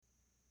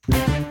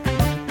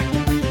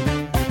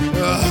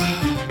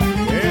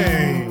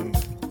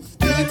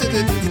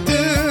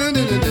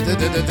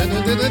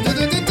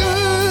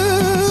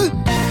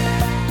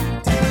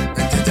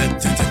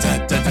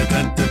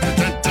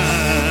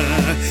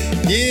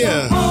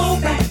Yeah.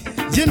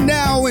 You're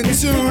now in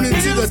tune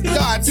into the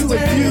thoughts, the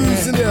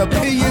views, and the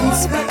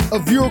opinions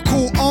of your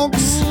cool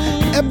unks.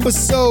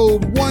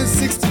 Episode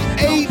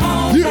 168.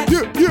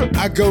 Yeah.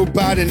 I go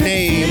by the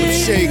name of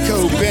Shay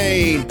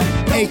Cobain,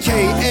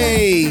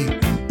 aka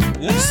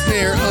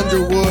Snare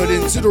Underwood,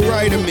 and to the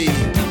right of me,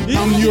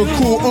 I'm your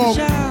cool unk,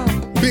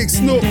 Big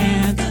Snook,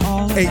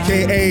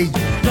 aka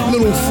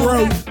Little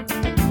Fro.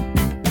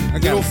 I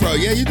got Little Fro.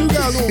 Yeah, you do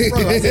got a Little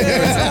Fro.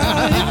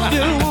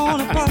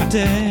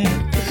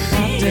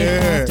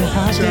 Yeah,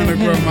 trying to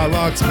grow my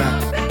locks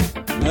back.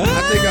 I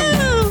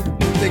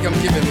think I'm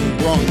giving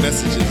wrong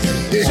messages.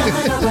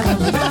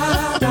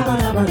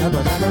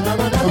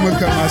 I'm gonna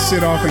cut my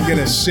shit off and get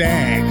a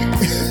shag.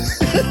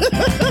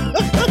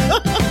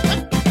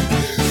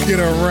 Get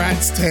a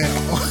rat's tail.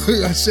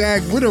 A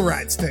shag with a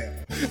rat's tail.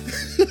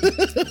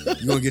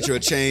 You gonna get you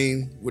a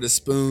chain with a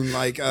spoon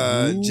like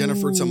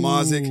Jennifer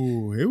Tomazic?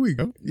 Here we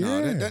go.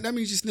 Yeah. No, that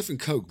means you're sniffing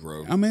coke,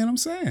 bro. I mean, I'm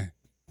saying.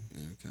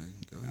 Okay.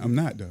 Go ahead. I'm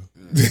not though.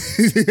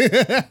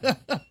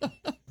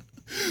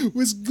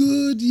 What's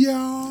good,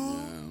 y'all?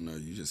 I don't know.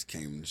 You just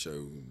came to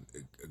show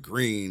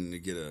agreeing to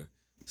get a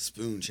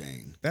spoon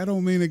chain. That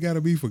don't mean it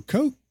gotta be for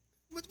coke.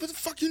 What the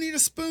fuck you need a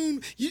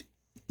spoon?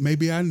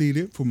 Maybe I need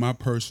it for my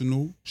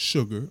personal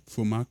sugar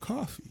for my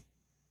coffee.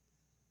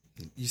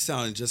 You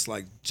sounding just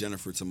like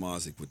Jennifer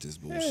Tomazic with this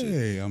bullshit.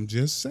 Hey, I'm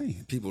just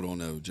saying. People don't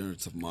know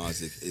Jennifer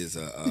Tomazic is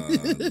a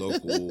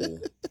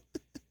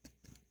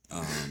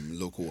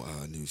local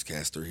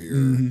newscaster here,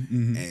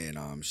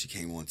 and she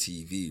came on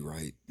TV,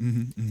 right?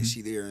 And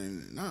she there,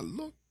 and I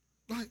look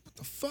like, what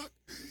the fuck?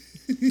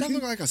 That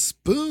looked like a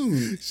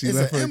spoon. She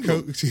left her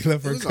coat. She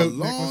left her coat. It was a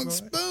long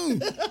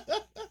spoon.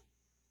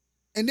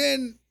 And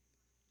then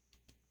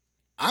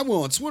I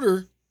went on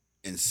Twitter,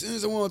 and as soon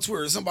as I went on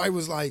Twitter, somebody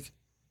was like,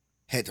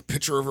 had the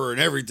picture of her and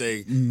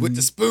everything with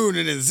the spoon,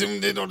 and then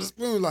zoomed in on the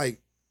spoon. Like,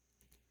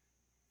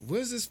 what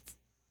is this?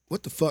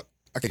 What the fuck?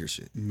 I can't hear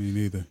shit. Me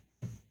neither.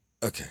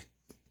 Okay.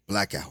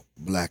 Blackout.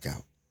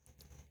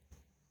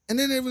 And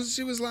then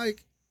she was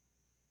like,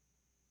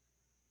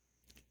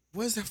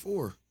 what is that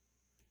for?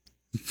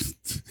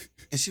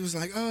 And she was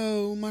like,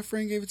 oh, my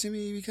friend gave it to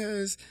me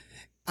because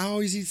I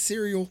always eat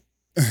cereal.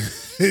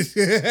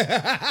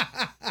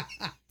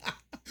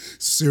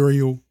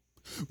 Cereal?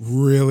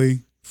 Really?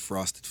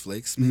 Frosted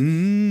Flakes, So Honey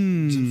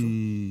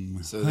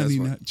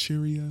Nut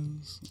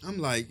Cheerios. I'm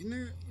like,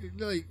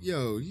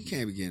 yo, you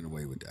can't be getting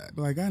away with that.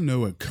 Like, I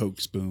know a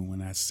Coke spoon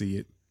when I see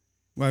it.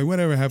 Like,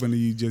 whatever happened to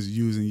you just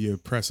using your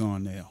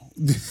press-on nail?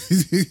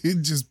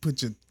 Just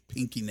put your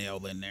pinky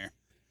nail in there.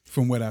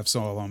 From what I've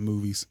saw on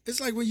movies. It's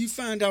like when you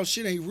find out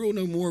shit ain't real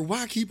no more,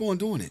 why keep on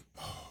doing it?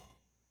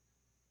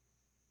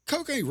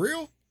 Coke ain't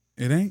real.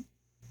 It ain't?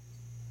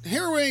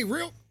 Heroin ain't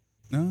real.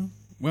 No.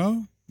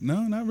 Well,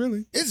 no, not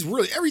really. It's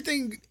really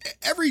everything.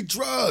 Every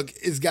drug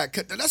is got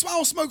cut down. That's why I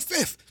don't smoke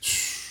Fifth.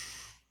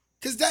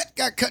 Because that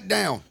got cut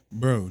down.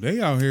 Bro,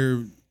 they out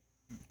here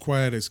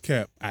quiet as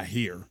kept, I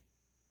hear.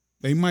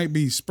 They might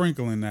be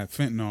sprinkling that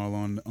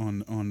fentanyl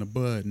on the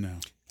bud now.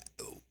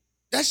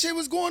 That shit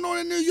was going on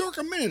in New York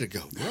a minute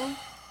ago, bro.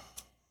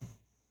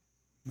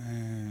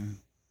 Man.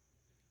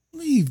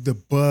 Leave the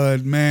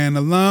bud man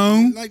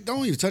alone. Like,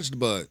 don't even touch the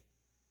bud.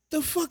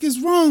 The fuck is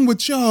wrong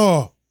with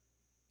y'all?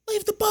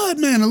 Leave the bud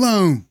man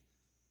alone.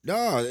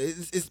 No,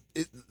 it's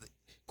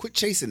quit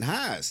chasing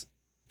highs.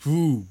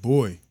 Ooh,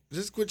 boy.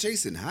 Just quit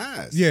chasing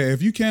highs. Yeah,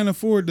 if you can't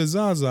afford the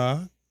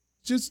Zaza,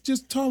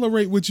 just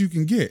tolerate what you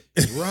can get.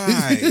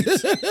 Right.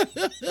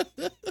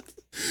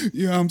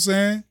 You know what I'm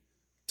saying?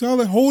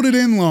 Hold it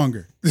in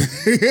longer.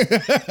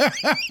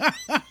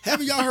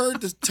 Haven't y'all heard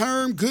the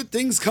term "good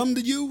things come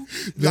to you"?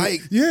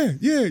 Like, yeah.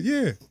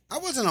 I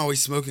wasn't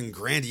always smoking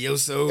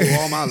Grandioso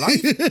all my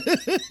life.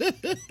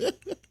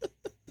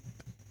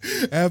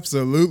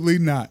 Absolutely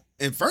not.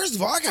 And first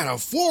of all, I gotta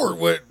afford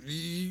what.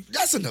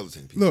 That's another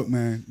thing. People. Look,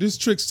 man, there's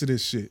tricks to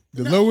this shit.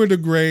 The lower the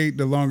grade,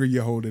 the longer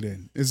you hold it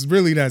in. It's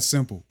really that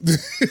simple.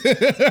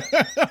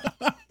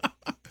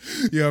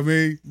 You know what I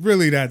mean?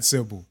 Really that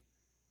simple.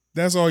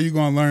 That's all you're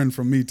going to learn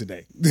from me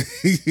today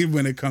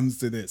when it comes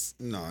to this.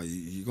 No,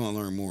 you're going to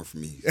learn more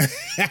from me.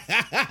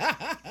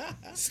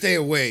 Stay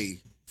away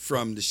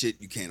from the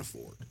shit you can't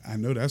afford. I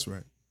know that's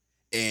right.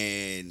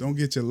 And don't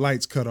get your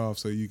lights cut off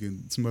so you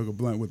can smoke a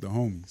blunt with the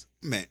homies.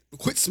 Man,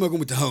 quit smoking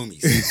with the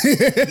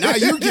homies. Now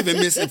you're giving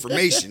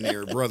misinformation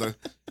there, brother.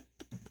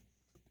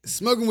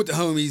 Smoking with the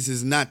homies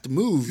is not the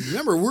move.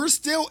 Remember, we're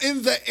still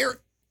in the air.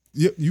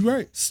 Yep, you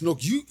right.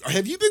 Snook,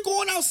 have you been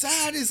going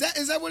outside? Is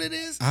that what it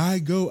is? I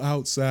go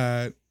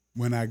outside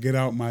when I get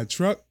out my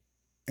truck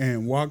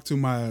and walk to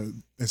my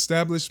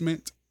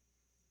establishment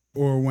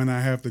or when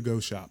I have to go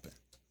shopping.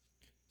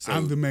 So,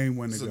 I'm the main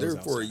one that goes outside. So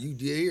therefore, you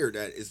hear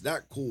that it's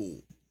not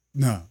cool.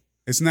 No,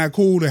 it's not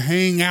cool to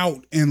hang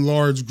out in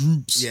large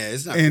groups. Yeah,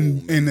 it's not cool,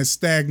 man. In a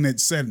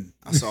stagnant setting.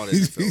 I saw that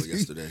in film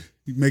yesterday.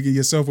 You're making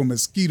yourself a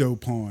mosquito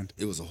pond.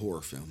 It was a horror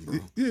film,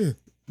 bro. Yeah,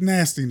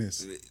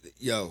 nastiness.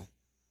 Yo.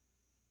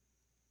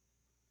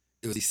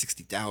 It was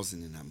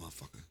 60,000 in that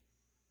motherfucker.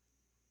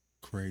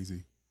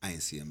 Crazy. I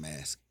didn't see a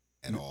mask.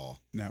 at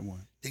all. Not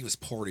one. They was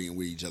partying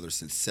with each other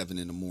since 7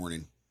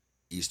 a.m.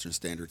 Eastern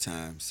Standard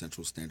Time,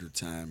 Central Standard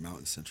Time,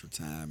 Mountain Central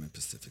Time, and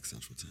Pacific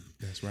Central Time.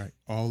 That's right.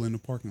 All in the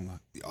parking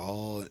lot.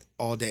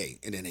 All day.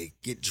 And then they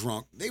get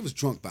drunk. They was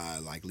drunk by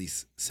like at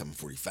least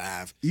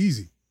 7:45.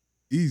 Easy.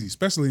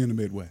 Especially in the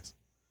Midwest.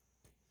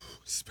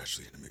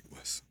 Especially in the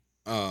Midwest.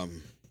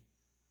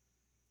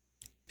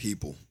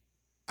 People,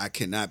 I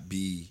cannot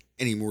be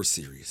any more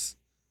serious.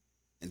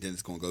 And then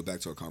it's going to go back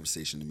to our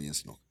conversation to me and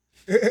Snook.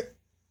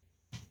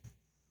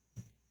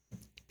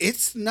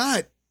 It's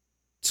not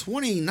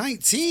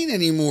 2019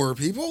 anymore,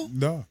 people.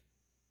 No.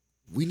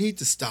 We need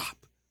to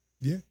stop.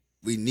 Yeah.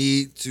 We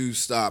need to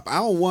stop. I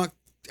don't want...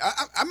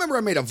 I remember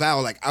I made a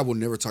vow like I will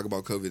never talk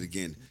about COVID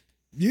again.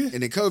 Yeah.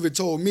 And then COVID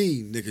told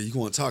me, nigga, you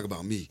going to talk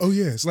about me. Oh,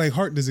 yeah. It's like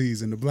heart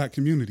disease in the black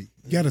community.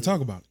 You got to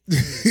talk about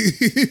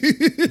it.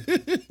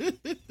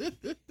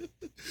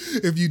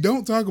 If you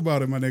don't talk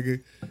about it, my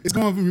nigga, it's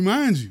going to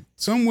remind you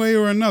some way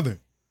or another.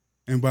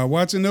 And by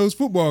watching those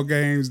football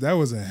games, that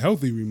was a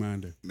healthy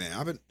reminder. Man,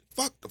 I've been...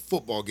 Fuck the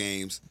football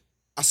games.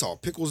 I saw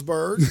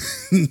Picklesburg.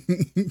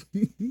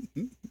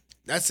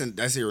 That's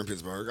here in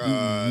Pittsburgh.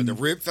 The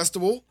Rib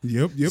Festival.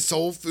 Yep.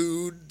 Soul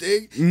food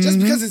thing. Just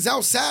because it's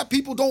outside,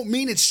 people don't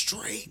mean it's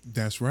straight.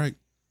 That's right.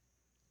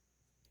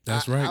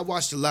 I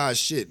watched a lot of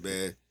shit,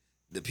 man.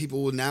 The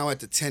people now at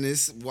the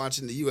tennis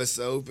watching the U.S.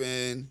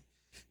 Open.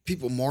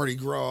 People Mardi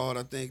Gras,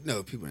 I think.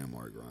 No, people ain't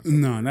Mardi Gras.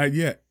 No, not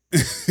yet.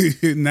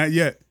 Not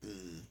yet.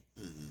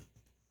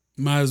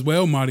 Might as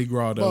well Mardi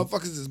Gras, though.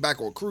 Motherfuckers is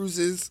back on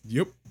cruises.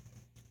 Yep.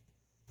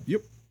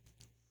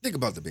 Think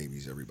about the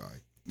babies, everybody.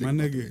 My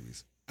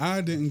nigga,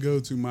 I didn't go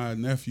to my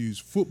nephew's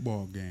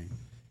football game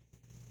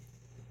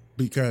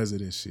because of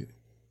this shit.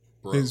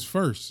 Bro. His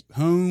first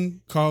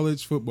home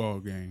college football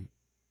game,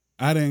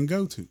 I didn't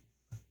go to.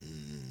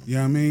 You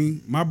know what I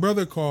mean? My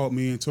brother called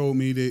me and told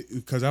me that,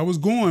 because I was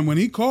going, when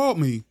he called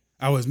me,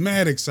 I was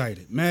mad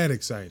excited. You know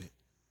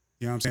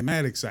what I'm saying?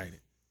 Mad excited.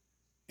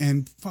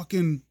 And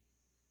fucking,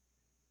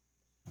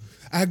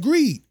 I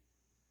agreed.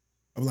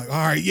 I was like, all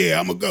right, yeah,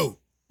 I'm going to go.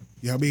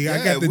 You know what I mean?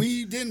 Yeah,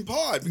 we didn't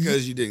pod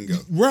because you didn't go.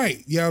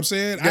 Right. You know what I'm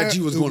saying?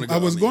 You was going to go. I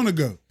was going to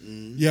go.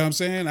 You know what I'm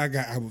saying?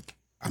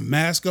 I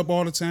mask up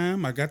all the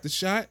time. I got the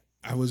shot.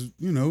 I was,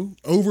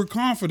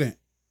 overconfident.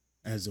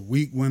 As the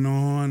week went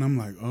on, I'm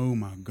like, oh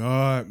my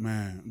God,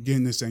 man. I'm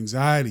getting this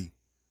anxiety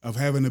of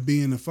having to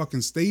be in the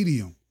fucking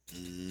stadium.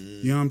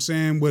 You know what I'm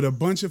saying? With a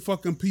bunch of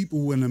fucking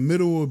people in the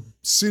middle of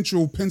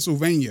central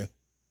Pennsylvania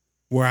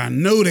where I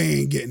know they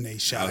ain't getting their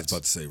shots. I was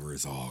about to say where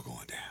it's all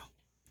going down.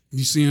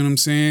 You see what I'm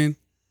saying?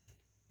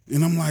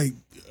 And I'm like,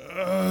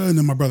 and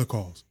then my brother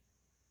calls.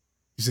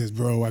 He says,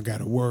 bro, I got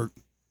to work.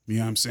 You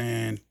know what I'm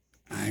saying?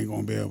 I ain't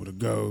going to be able to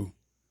go.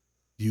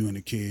 You and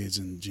the kids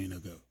and Gina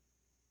go.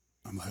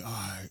 I'm like, all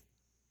right.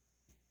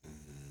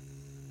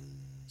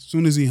 As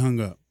soon as he hung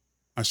up,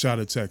 I shot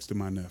a text to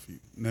my nephew.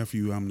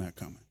 Nephew, I'm not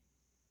coming.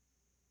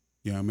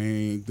 You know what I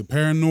mean? The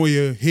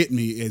paranoia hit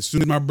me as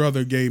soon as my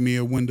brother gave me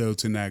a window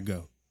to not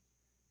go.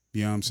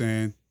 You know what I'm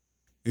saying?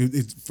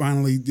 It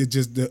finally,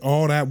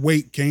 all that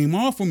weight came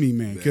off of me,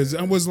 man. Because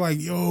I was like,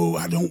 yo,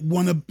 I don't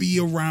want to be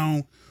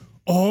around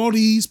all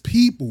these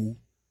people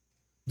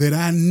that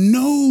I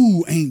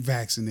know ain't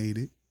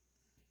vaccinated.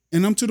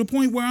 And I'm to the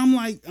point where I'm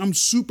like, I'm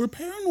super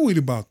paranoid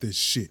about this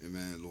shit. Hey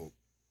man, look,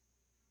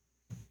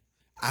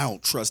 I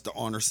don't trust the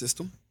honor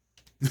system.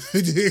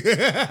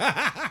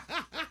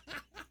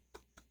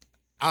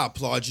 I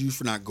applaud you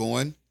for not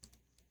going.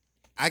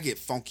 I get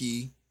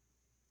funky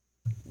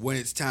when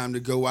it's time to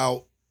go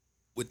out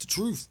with the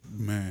truth.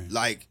 Man.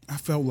 Like, I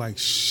felt like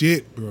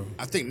shit, bro.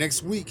 I think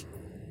next week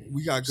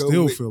we gotta go.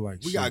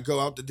 We gotta go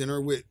out to dinner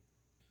with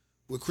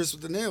Chris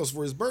with the Nails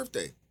for his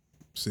birthday.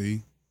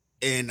 See?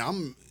 And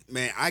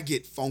I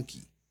get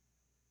funky.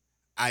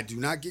 I do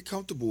not get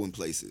comfortable in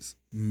places.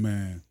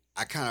 Man.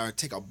 I kind of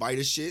take a bite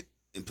of shit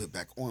and put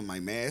back on my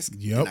mask.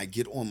 Yep. And I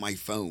get on my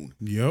phone.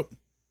 Yep.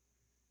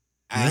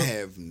 I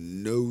have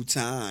no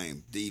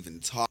time to even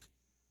talk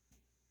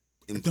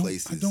in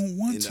places. I don't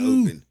want in to.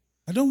 The open.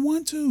 I don't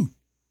want to.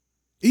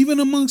 Even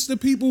amongst the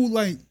people,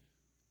 like,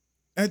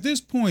 at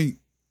this point,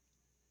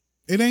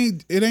 it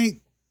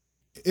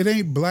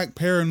ain't black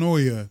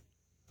paranoia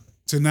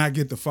to not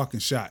get the fucking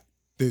shot.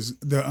 There's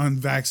the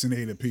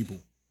unvaccinated people.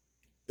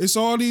 It's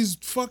all these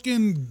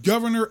fucking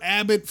Governor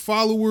Abbott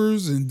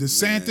followers and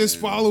DeSantis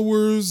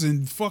followers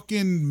and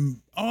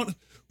fucking all.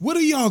 What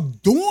are y'all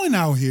doing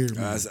out here,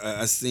 man?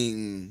 I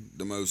seen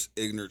the most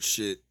ignorant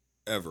shit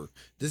ever.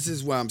 This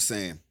is what I'm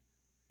saying.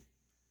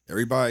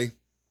 Everybody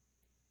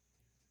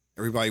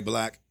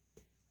black.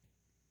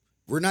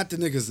 We're not the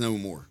niggas no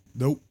more.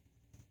 Nope.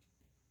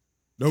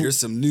 There's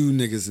some new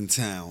niggas in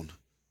town.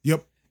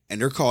 Yep. And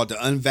they're called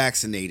the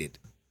unvaccinated.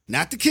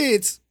 Not the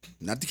kids.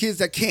 Not the kids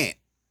that can't.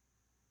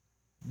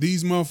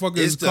 These motherfuckers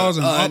It's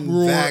causing the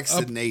uproar.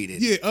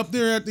 unvaccinated. Up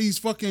there at these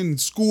fucking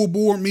school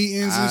board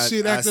meetings and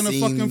shit, acting a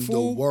fucking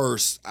fool. The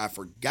worst. I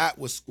forgot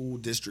what school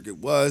district it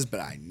was, but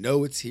I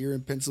know it's here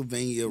in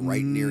Pennsylvania,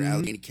 right near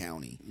Allegheny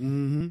County.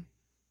 Mm-hmm.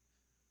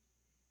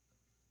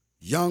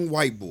 Young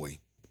white boy.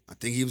 I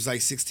think he was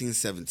like 16,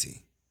 17.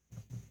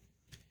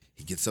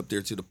 He gets up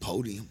there to the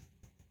podium,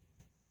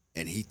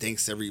 and he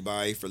thanks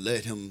everybody for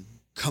letting him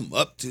come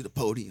up to the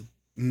podium.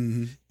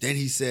 Mm-hmm. Then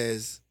he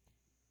says,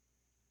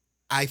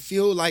 I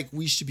feel like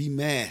we should be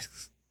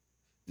masked.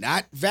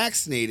 Not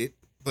vaccinated,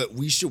 but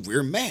we should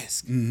wear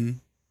masks. Mm-hmm.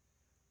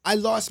 I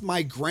lost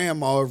my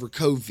grandma over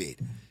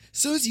COVID. As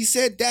soon as he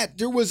said that,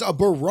 there was a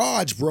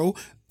barrage, bro,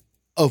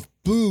 of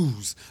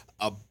boos.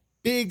 A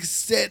big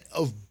set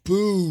of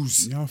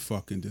boos. Y'all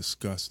fucking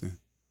disgusting.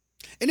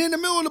 And in the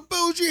middle of the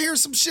boos, you hear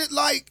some shit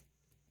like,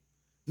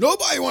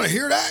 nobody want to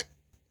hear that.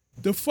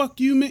 The fuck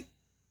you mean?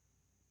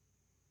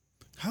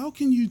 How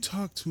can you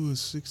talk to a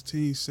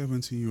 16,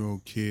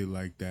 17-year-old kid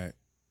like that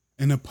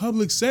in a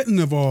public setting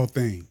of all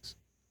things?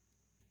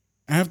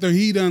 After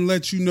he done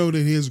let you know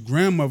that his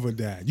grandmother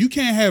died. You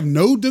can't have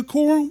no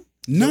decorum?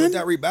 You know what None?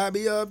 that remind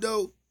me of,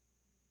 though?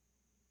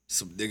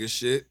 Some nigga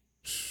shit.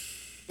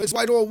 But it's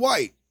white on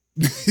white.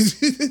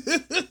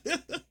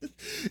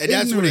 And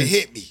that's when it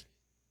hit me.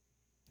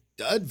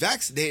 The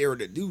unvaccinated are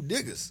the new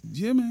niggas.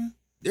 Yeah, man.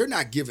 They're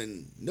not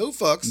giving no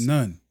fucks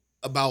None.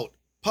 about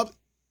public.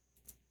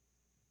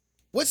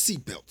 What's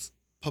seatbelts?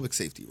 Public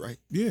safety, right?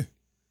 Yeah.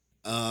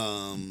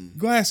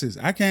 Glasses.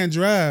 I can't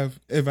drive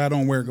if I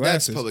don't wear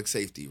glasses. That's public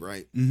safety,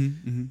 right?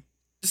 Mm-hmm, mm-hmm.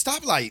 The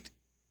stoplight.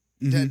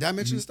 Did I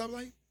mention the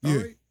stoplight? Yeah. All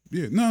right.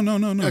 Yeah. No.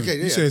 Okay,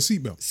 You yeah. said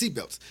seatbelt.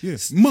 Seatbelts.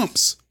 Yes.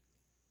 Mumps.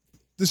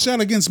 The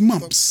shot against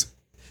mumps.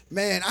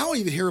 Man, I don't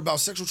even hear about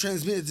sexual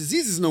transmitted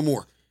diseases no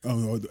more.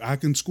 Oh, I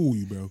can school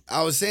you, bro.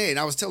 I was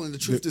telling the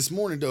truth this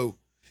morning, though.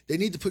 They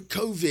need to put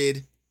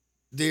COVID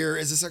there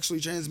as a sexually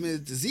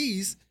transmitted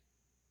disease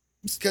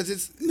because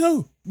it's...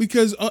 No,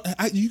 because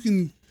I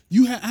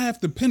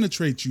have to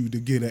penetrate you to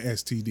get an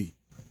STD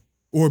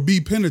or be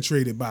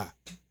penetrated by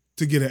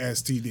to get an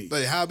STD.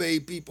 But how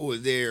many people are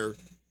there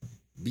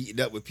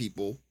beating up with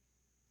people?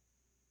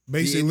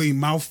 Basically,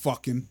 mouth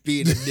fucking.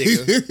 Being a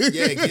nigga.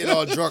 Yeah, get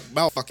all drunk,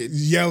 mouth fucking.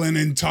 Yelling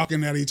and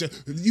talking at each other.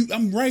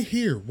 I'm right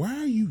here. Why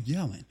are you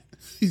yelling?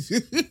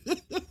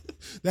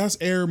 That's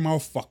air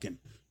mouth fucking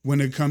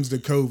when it comes to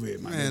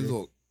COVID, man. nigga.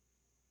 Look,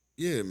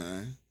 yeah,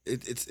 man.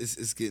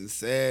 It's getting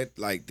sad.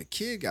 Like, the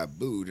kid got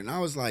booed, and I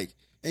was like,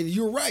 and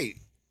you're right.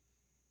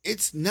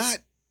 It's not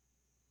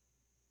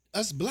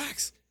us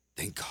blacks.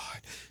 Thank God.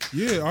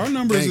 Yeah, our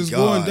numbers Thank is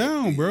God. going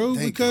down, bro.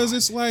 Thank Because God.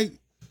 it's like,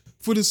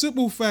 for the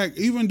simple fact,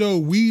 even though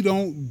we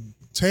don't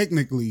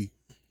technically,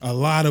 a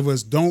lot of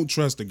us don't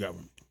trust the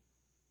government.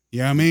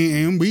 Yeah, I mean,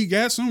 and we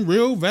got some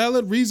real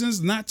valid reasons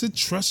not to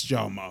trust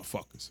y'all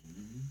motherfuckers.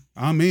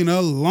 I mean,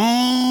 a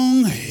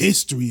long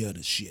history of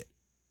the shit.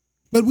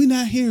 But we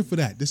not here for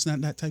that. This not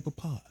that type of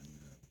pod.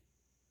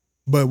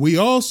 But we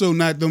also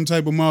not them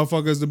type of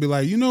motherfuckers to be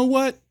like, you know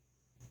what?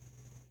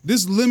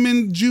 This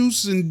lemon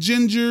juice and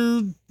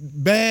ginger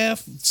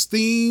bath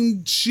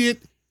steamed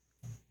shit,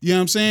 you know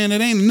what I'm saying?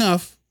 It ain't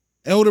enough.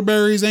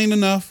 Elderberries ain't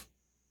enough.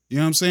 You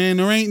know what I'm saying?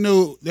 There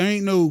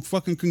ain't no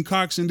fucking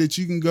concoction that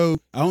you can go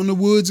out in the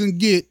woods and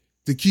get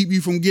to keep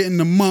you from getting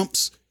the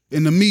mumps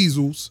and the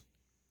measles.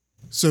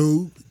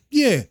 So,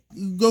 yeah,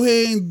 go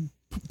ahead and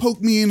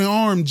poke me in the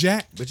arm,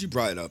 Jack. But you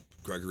brought it up,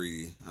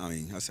 Gregory.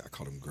 I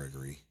called him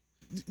Gregory.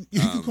 You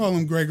can call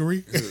him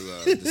Gregory.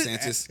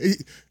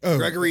 DeSantis. Oh,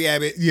 Gregory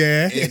Abbott.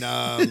 yeah. And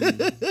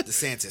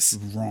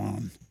DeSantis.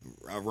 Ron.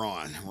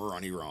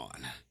 Ronnie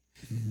Ron.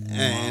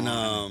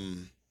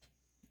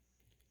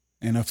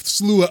 And a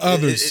slew of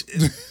others.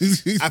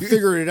 I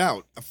figured it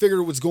out. I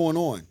figured what's going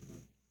on.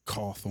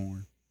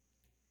 Cawthorn.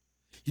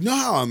 You know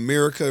how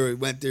America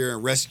went there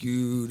and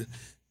rescued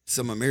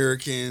some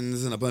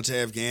Americans and a bunch of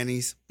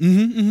Afghanis?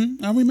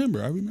 Mm-hmm. I remember.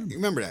 You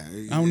remember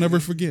that? I'll never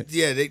forget.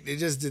 Yeah, they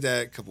just did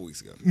that a couple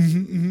weeks ago.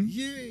 Mm-hmm.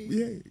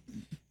 Yay.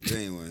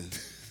 Anyway.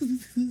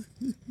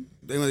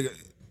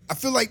 I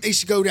feel like they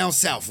should go down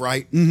south,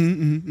 right?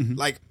 Mm-hmm.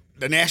 Like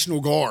the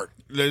National Guard.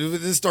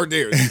 Let's start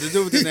there. Let's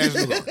do it with the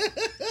National Guard.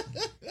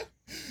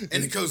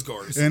 And the Coast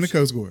Guard. And the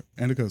Coast Guard.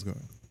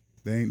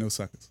 They ain't no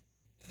suckers.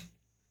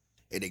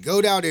 And they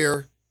go down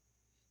there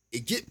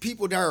and get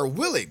people that are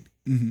willing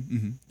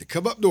to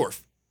come up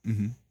north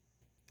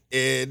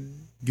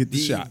and Get the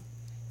shot.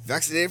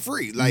 Vaccinated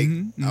free. Like,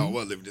 I don't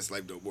want to live this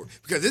life no more.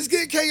 Because it's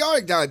getting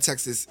chaotic down in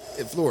Texas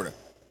and Florida.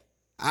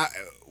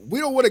 We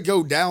don't want to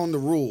go down the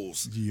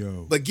rules.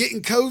 Yo. But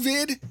getting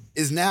COVID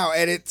is now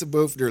added to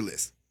both their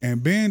lists.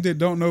 And being that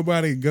don't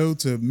nobody go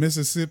to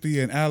Mississippi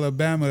and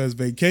Alabama as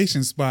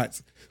vacation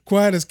spots,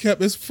 quiet as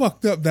kept, it's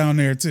fucked up down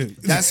there too.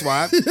 That's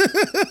why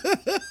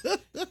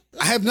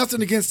I have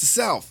nothing against the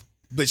South,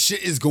 but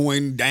shit is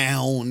going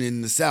down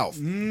in the South.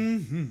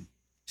 Mm-hmm.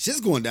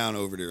 Shit's going down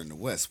over there in the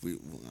West. I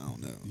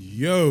don't know.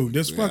 Yo,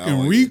 this I fucking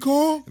don't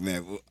recall?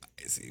 Man,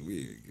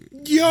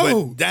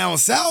 Yo. But down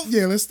South?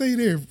 Yeah, let's stay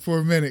there for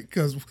a minute,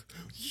 because,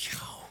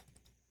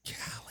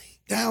 Cali.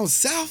 Down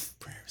South?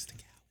 prayers to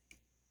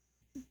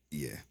Cali.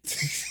 Yeah.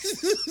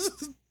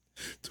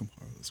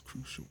 Tomorrow's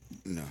crucial.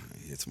 No,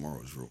 yeah,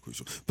 tomorrow is real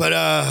crucial. But,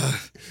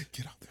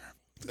 Get out there.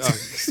 uh,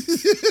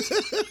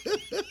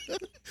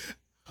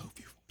 Hope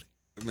you want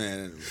it.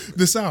 Man.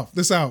 The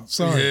South.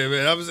 Sorry. Yeah,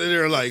 man. I was in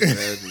there like,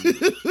 man,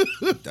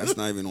 that's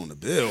not even on the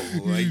bill.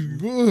 Like,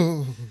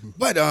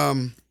 but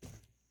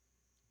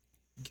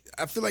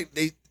I feel like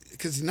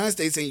because the United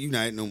States ain't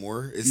united no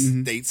more. It's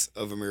states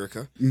of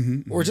America,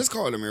 or just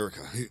call it America.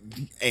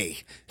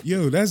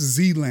 Yo, that's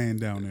Z-land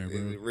down there,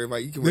 bro.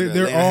 Everybody, you can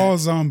They're all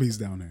zombies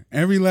down there.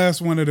 Every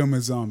last one of them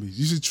is zombies.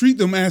 You should treat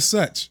them as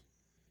such.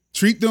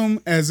 Treat them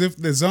as if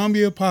the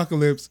zombie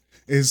apocalypse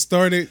is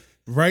started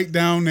right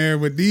down there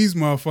with these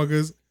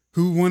motherfuckers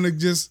who want to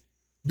just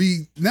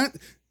be not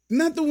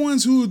the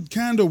ones who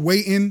kind of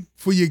waiting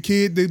for your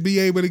kid to be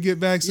able to get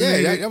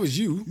vaccinated. Yeah, that was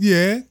you.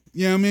 Yeah.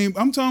 Yeah, I mean,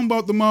 I'm talking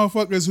about the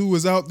motherfuckers who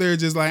was out there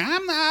just like,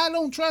 I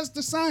don't trust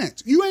the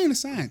science. You ain't a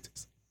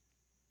scientist.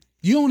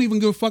 You don't even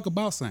give a fuck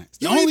about science.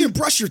 You don't even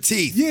brush your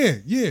teeth. Yeah.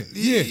 You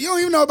don't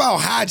even know about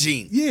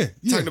hygiene. Yeah.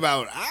 Talking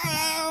about,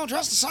 I don't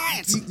trust the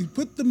science. You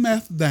put the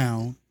meth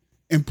down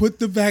and put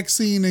the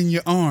vaccine in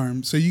your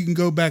arm so you can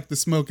go back to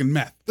smoking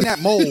meth. That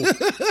mold.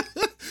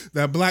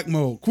 That black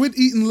mold. Quit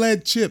eating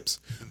lead chips.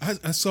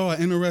 I saw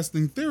an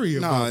interesting theory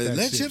about that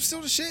lead shit. chips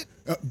still the shit?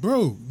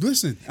 Bro,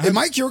 listen. It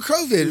might cure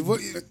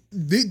COVID.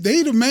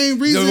 They the main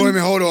reason. No, wait a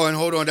minute,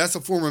 hold on. That's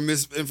a form of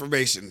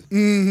misinformation.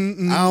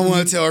 I don't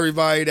want to tell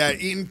everybody that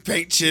eating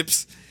paint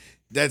chips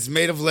that's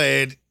made of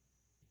lead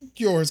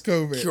cures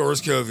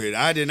COVID.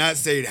 I did not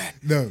say that.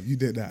 No, you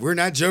did not. We're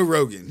not Joe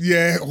Rogan.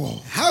 Yeah.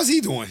 Oh. How's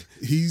he doing?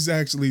 He's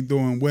actually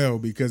doing well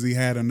because he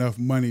had enough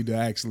money to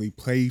actually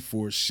pay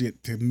for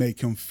shit to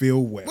make him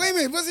feel well. Wait a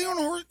minute, was he on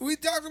the horse? We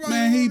talked about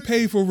Man, he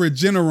paid for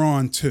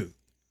Regeneron too.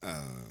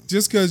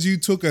 Just because you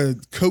took a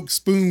Coke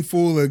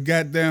spoonful of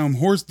goddamn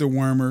horse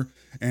dewormer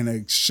and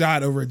a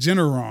shot of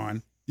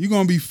Regeneron, you're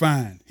going to be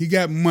fine. He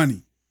got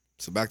money.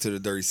 So back to the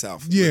dirty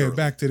South. Yeah, literally.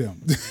 Back to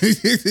them.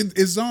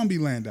 It's zombie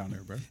land down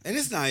there, bro. And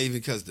it's not even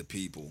because of the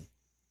people.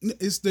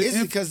 It's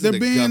because of the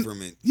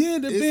government. Yeah,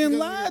 they're being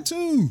lied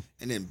to.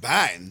 And then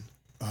Biden,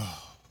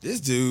 this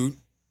dude,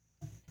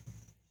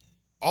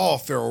 all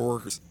federal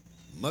workers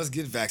must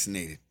get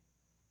vaccinated.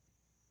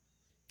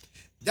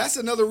 That's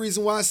another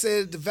reason why I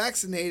said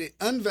the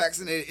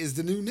unvaccinated is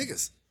the new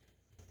niggas.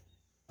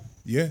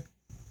 Yeah.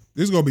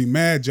 There's going to be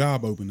mad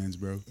job openings,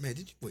 bro. Man,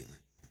 did you wait a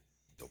minute?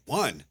 The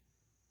one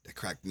that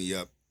cracked me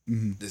up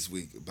this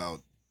week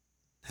about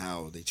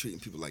how they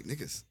treating people like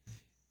niggas.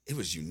 It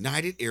was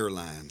United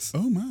Airlines.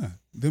 Oh my,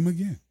 them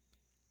again.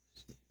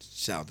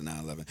 Shout out to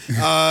 9/11.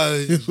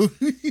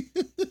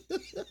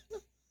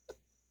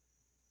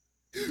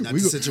 Not the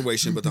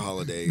situation, but the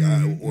holiday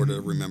or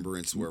the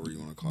remembrance, whatever you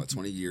want to call it.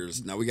 20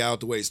 years. Now we got out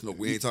the way, so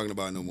we ain't talking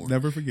about it no more.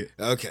 Never forget.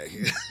 Okay.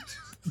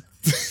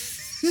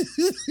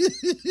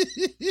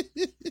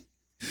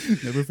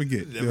 Never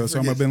forget.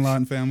 Osama bin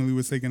Laden family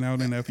was taken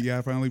out, and the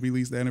FBI finally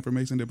released that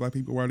information that black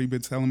people already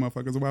been telling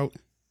motherfuckers about.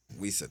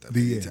 We said that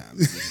many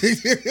times.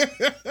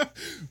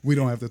 We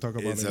don't have to talk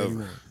about it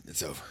anymore.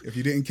 It's over. If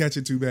you didn't catch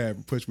it, too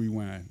bad. Push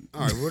rewind.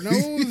 All right. Well, no,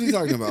 what was we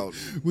talking about?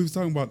 We was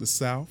talking about the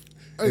South.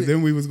 And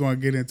then we was going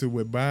to get into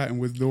what Biden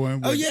was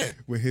doing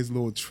with his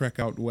little trek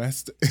out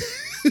west.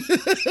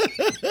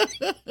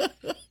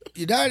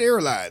 United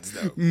Airlines,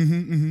 though.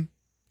 Mm-hmm.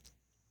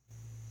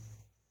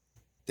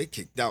 They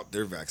kicked out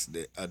their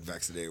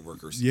unvaccinated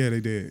workers. Yeah,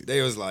 they did.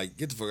 They was like,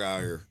 get the fuck out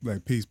of here.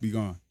 Like, peace be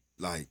gone.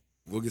 Like,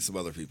 we'll get some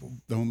other people.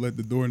 Don't let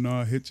the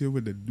doorknob hit you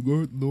with the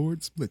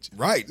Lord split you.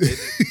 Right.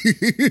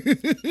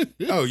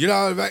 You're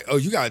not back. Oh,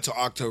 you got it till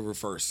October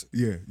 1st.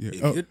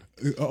 Yeah.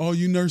 All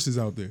you nurses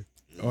out there.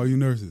 All you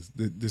nurses.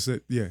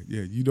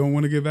 You don't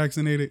want to get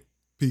vaccinated?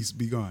 Peace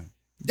be gone.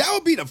 That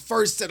would be the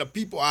first set of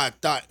people I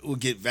thought would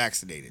get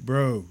vaccinated.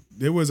 Bro,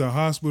 there was a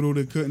hospital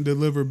that couldn't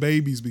deliver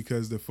babies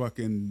because the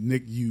fucking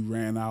NICU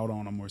ran out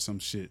on them or some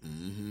shit.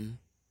 Mm-hmm.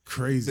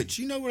 Crazy. But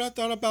you know what I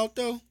thought about,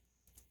 though?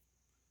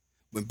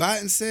 When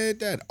Biden said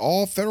that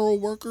all federal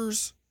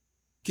workers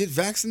get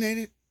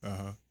vaccinated,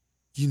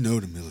 you know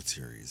the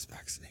military is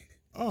vaccinated.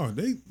 Oh,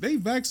 they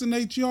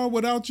vaccinate y'all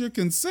without your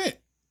consent.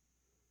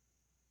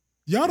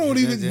 Y'all don't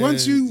even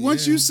once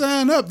you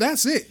sign up,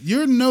 that's it.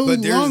 You're no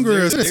longer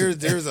a citizen.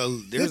 There's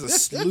a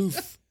slew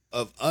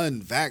of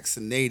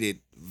unvaccinated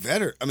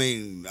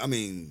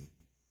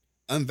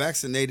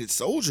unvaccinated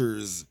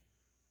soldiers.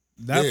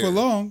 Not for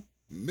long.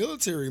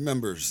 Military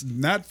members.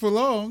 Not for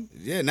long.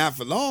 Yeah, not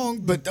for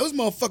long. But those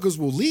motherfuckers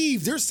will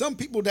leave. There's some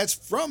people that's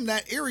from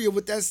that area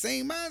with that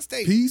same mind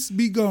state. Peace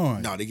be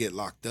gone. No, they get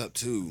locked up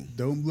too.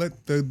 Don't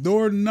let the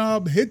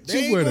doorknob hit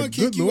you with a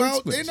good Lord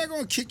split. They're not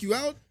going to kick you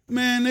out.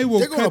 Man, they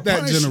will cut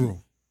that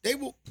general. They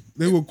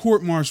will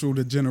court-martial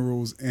the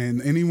generals and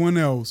anyone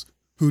else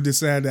who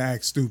decide to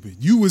act stupid.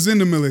 You was in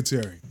the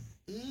military.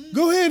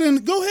 Go ahead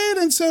and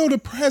tell the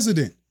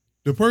president,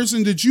 the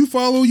person that you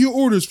follow your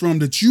orders from,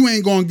 that you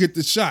ain't gonna get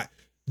the shot,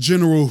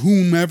 General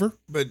whomever.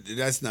 But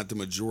that's not the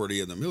majority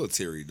of the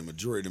military. The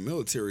majority of the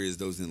military is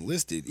those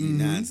enlisted,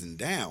 E9s and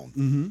down.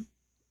 Mm-hmm.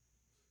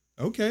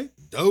 Okay.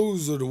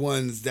 Those are the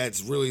ones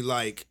that's really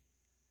like,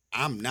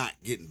 I'm not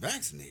getting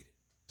vaccinated.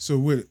 So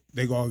what?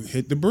 They gonna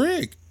hit the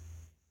brig?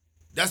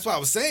 That's what I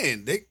was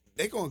saying. They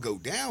they gonna go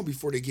down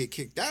before they get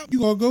kicked out, You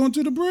gonna go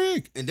into the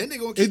brig. and then they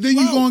gonna kick And then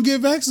you you out. gonna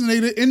get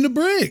vaccinated in the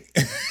brig.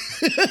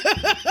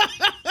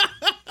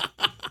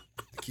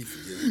 I keep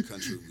forgetting the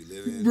country we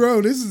live in.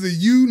 Bro, this is the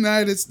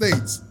United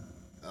States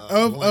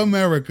of boy.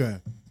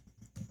 America.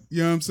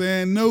 You know what I'm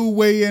saying? No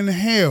way in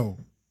hell.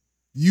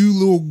 You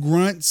little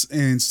grunts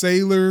and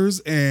sailors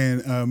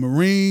and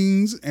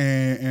Marines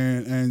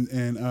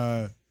and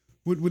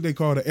what they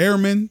call the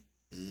airmen.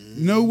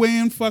 No way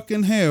in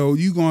fucking hell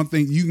you gonna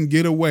think you can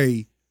get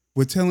away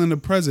with telling the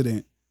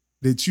president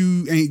that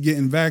you ain't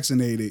getting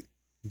vaccinated.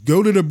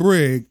 Go to the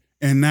brig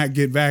and not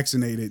get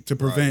vaccinated to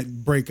prevent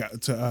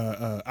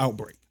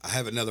outbreak. I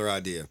have another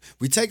idea.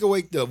 We take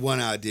away the one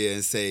idea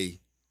and say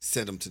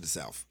send them to the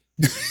South.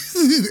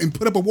 And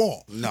put up a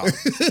wall. No.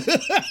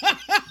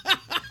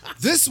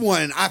 This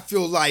one, I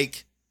feel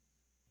like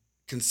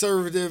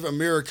conservative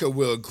America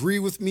will agree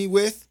with me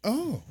with.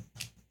 Oh.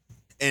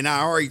 And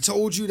I already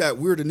told you that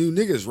we're the new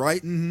niggas, right?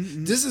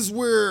 Mm-hmm. This is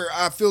where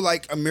I feel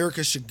like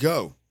America should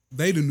go.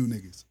 They the new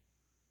niggas.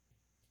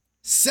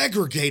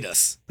 Segregate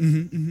us.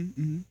 Mm-hmm,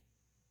 mm-hmm, mm-hmm.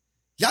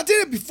 Y'all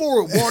did it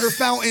before with water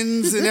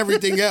fountains and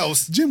everything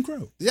else. Jim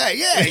Crow. Yeah.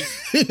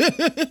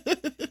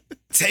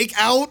 Take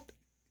out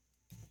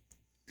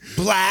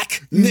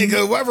black,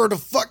 nigga, whatever the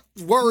fuck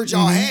word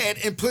y'all had,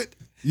 and put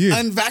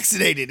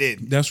unvaccinated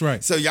in. That's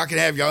right. So y'all can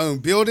have your own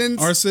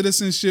buildings. Our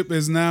citizenship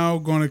is now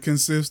going to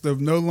consist of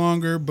no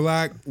longer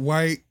black,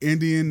 white,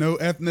 Indian, no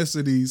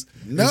ethnicities.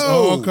 No. It's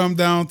all come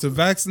down to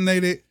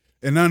vaccinated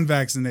and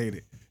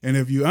unvaccinated. And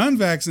if you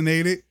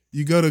unvaccinated,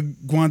 you go to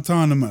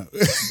Guantanamo.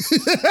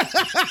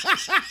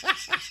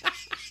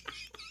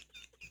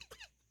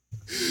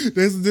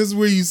 This is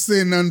where you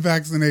send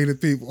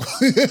unvaccinated people.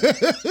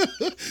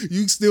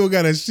 You still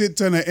got a shit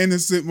ton of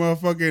innocent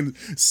motherfucking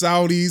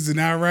Saudis and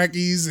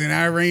Iraqis and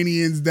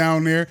Iranians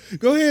down there.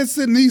 Go ahead and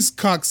send these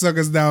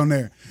cocksuckers down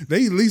there.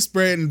 They at least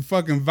spreading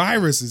fucking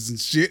viruses and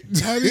shit.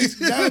 That'd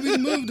be the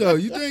move, though.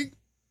 You think?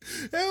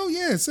 Hell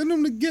yeah, send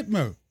them to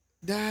Gitmo.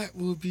 That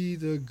will be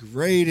the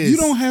greatest. You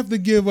don't have to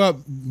give up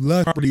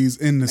lush properties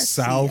in the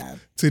South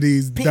to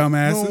these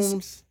dumbasses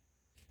Rooms,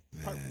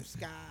 purple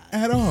sky,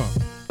 at all.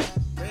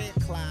 red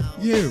cloud.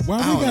 Yeah, why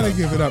we gotta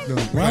give it up though?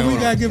 Why we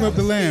gotta give up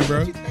the land,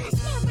 bro?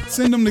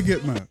 Send them to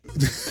Gitmo.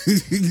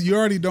 You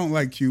already don't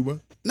like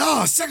Cuba.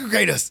 No,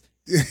 segregate us.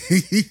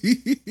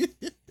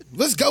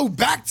 Let's go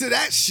back to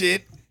that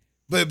shit,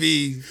 but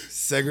be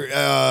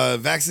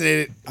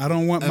vaccinated. I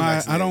don't want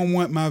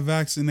Unvaccinated. my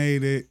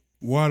vaccinated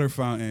water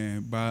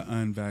fountain by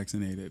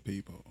unvaccinated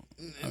people.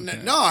 Okay.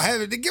 No, have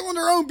it. They give them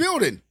their own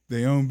building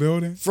They own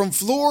building. from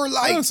floor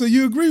like. Oh, so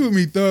you agree with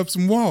me? Throw up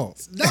some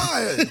walls.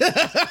 Nah,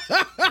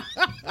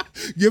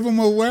 Give them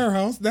a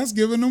warehouse. That's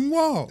giving them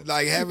walls.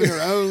 like having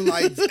their own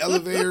like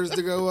elevators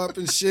to go up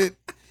and shit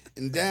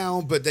and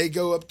down, but they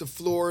go up the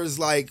floors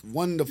like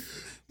one to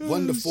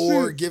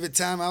four. Shit. Give it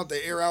time out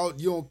to air out.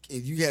 You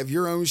have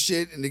your own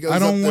shit, and it goes. I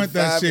don't up want to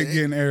that 5 shit and-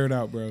 getting aired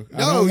out, bro. I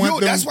No, don't want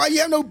them- that's why you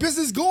have no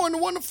business going to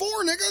 1 to 4,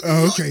 nigga.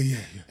 Oh, okay, yeah.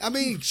 I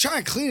mean, try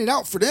and clean it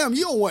out for them.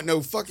 You don't want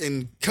no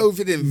fucking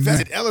COVID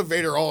infested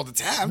elevator all the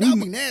time. That'd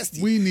be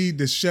nasty. We need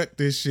to shut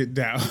this shit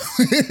down.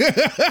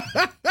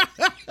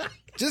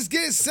 Just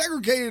get it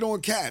segregated on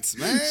cats,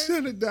 man.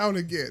 Shut it down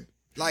again.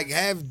 Like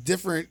have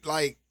different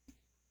like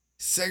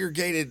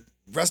segregated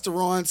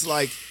restaurants.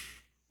 Like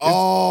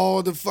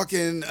all the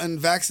fucking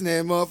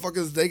unvaccinated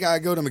motherfuckers, they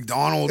gotta go to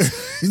McDonald's.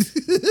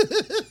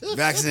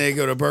 Vaccinated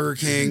go to Burger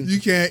King. You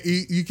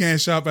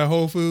can't shop at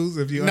Whole Foods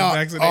if you're No,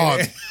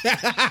 unvaccinated.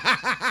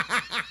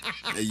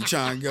 Hey, you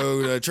trying to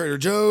go to Trader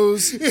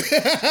Joe's?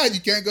 You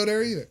can't go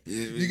there either.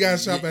 You gotta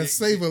shop at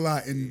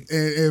Save-A-Lot and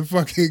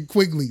fucking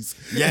Quigley's.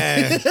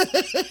 Yeah.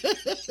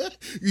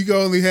 You can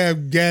only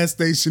have gas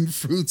station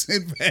fruits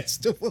and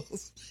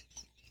vegetables.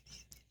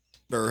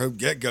 Better hope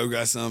Get-Go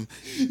got some.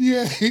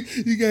 Yeah,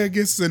 you gotta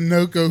get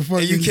Sunoco fucking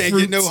And you can't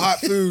fruits. get no hot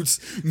foods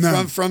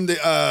No. from the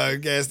gas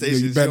Yeah,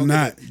 stations. you better don't get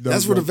not. that.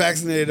 That's where the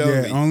vaccinated Yeah,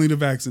 only. only the You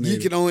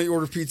vaccinated. can only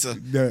order pizza.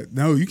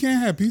 No, you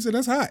can't have pizza.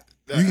 That's hot.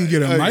 You can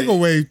get a yeah.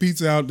 microwave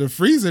pizza out the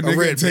freezer, nigga.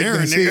 Red and take Baron,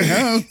 that shit nigga.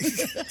 home.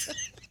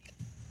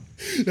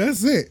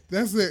 That's it.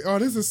 That's it. Oh,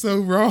 this is so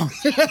wrong.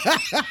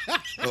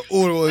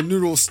 Order a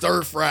noodle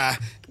stir fry.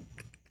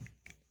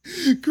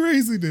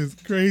 Craziness.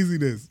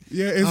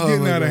 Yeah, it's Oh,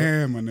 getting my out of God.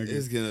 hand, my nigga.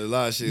 It's getting a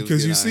lot of shit.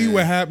 Because you see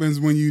what happens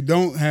when you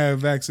don't have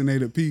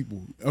vaccinated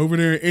people. Over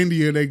there in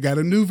India, they got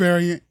a new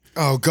variant.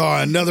 Oh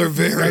God, another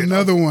variant.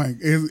 Another one.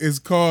 It's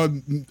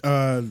called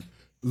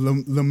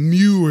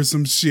Lemieux or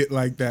some shit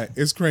like that.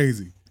 It's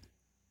crazy.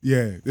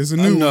 Yeah, there's a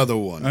new Another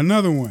one.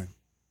 Another one.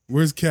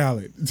 Where's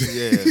Khaled?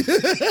 Yeah.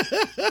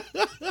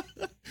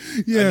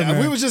 Yeah, Now,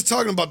 man. we were just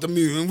talking about the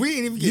moon, and we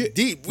didn't even get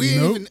deep. We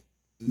Nope. didn't even.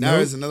 Now Nope.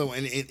 there's another one.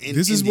 In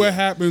This is India. what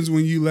happens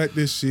when you let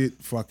this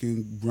shit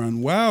fucking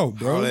run wild,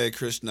 bro. Hare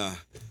Krishna.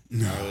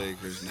 Hare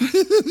Krishna.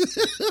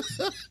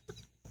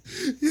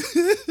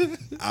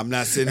 I'm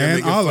not sitting there And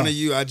making Allah. fun of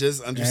you. I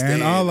just understand.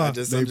 And Allah. I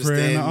just They praying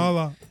understand. to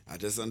Allah. I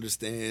just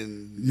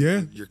understand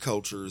Yeah. your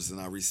cultures, and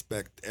I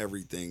respect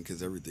everything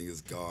because everything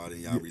is God,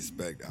 and y'all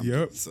respect.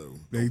 Yep. So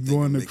They don't think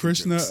going I'm to making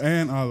Krishna jokes.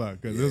 and Allah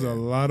because there's a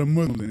lot of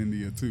Muslims in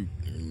India too.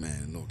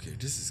 Man, look here.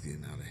 This is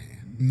getting out of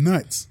hand.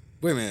 Nuts.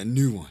 Wait a minute, a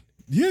new one.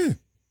 Yeah.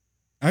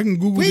 I can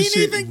Google We this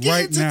didn't shit even get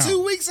right into now.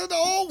 2 weeks of the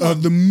old one.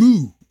 Of the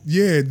Moo.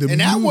 Yeah, the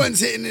and that Moo. one's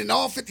hitting in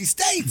all 50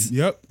 states.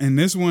 Yep. And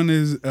this one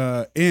is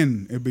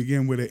N. It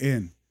began with an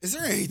N. Is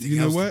there anything You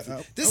know else?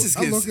 what? This is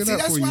I'll getting, look it see, up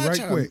that's for you why I right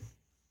try- quick.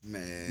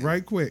 Man.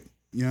 Right quick.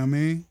 You know what I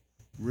mean?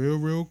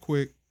 Real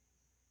quick.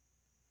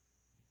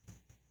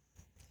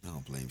 I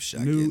don't blame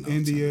Shaq. New getting off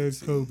India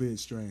Tinder. COVID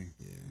strain.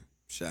 Yeah.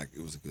 Shaq,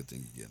 it was a good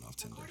thing you getting off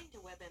Tinder. According to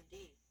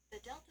WebMD, the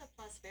Delta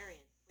Plus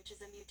variant, which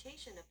is a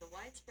mutation of the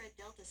widespread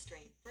Delta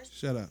strain, first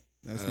Shut up.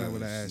 That's not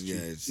what I asked yeah,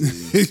 you.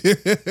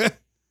 it's-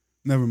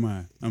 Never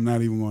mind. I'm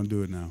not even going to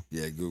do it now.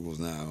 yeah, Google's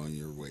not on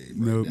your wave.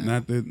 No, right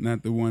now.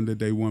 not the one that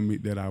they want me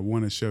that I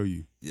want to show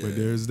you. Yeah. But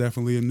there's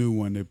definitely a new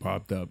one that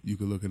popped up. You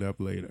can look it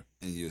up later.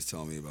 And you was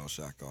telling me about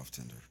Shaq off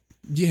Tinder.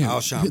 Yeah. I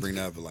was trying to bring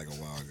that up like a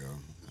while ago.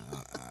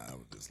 I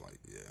was just like,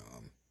 yeah.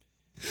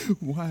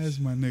 Why is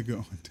my nigga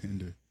on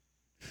Tinder?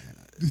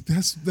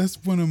 That's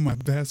one of my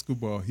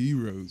basketball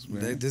heroes,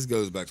 man. This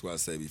goes back to what I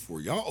said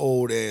before. Y'all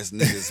old ass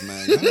niggas,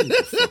 man. Y'all need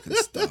to fucking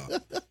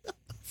stop.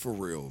 For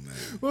real, man.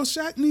 Well,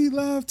 Shaq need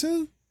love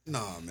too.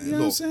 Nah, man. You know what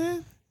I'm Look,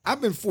 saying? I've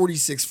been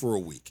 46 for a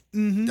week.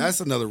 Mm-hmm. That's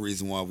another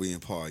reason why we in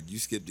pod. You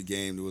skipped the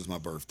game. It was my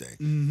birthday.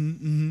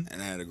 Mm-hmm.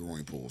 And I had a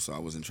groin pull, so I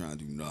wasn't trying to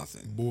do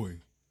nothing. Boy,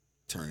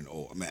 Turning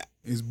old. Man,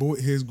 his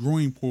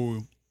groin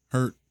pull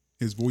hurt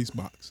his voice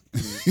box.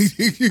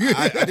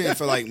 I didn't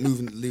feel like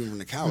leaving from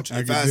the couch. I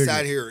If can I dig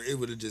sat it. here, it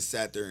would have just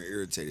sat there and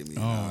irritated me.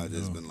 Oh, I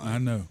just no. been like, I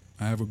know.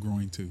 I have a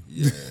groin too.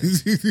 yeah.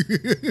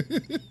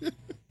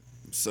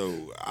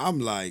 So I'm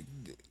like,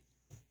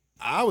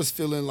 I was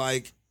feeling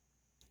like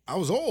I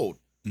was old.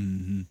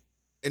 Mm-hmm.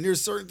 And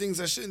there's certain things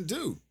I shouldn't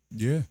do.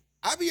 Yeah.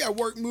 I be at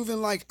work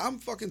moving like I'm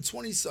fucking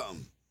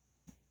 20-something.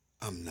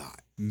 I'm not.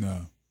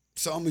 No.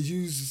 So I'm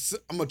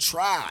gonna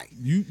try.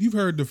 You've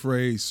heard the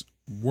phrase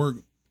 "work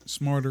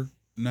smarter,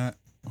 not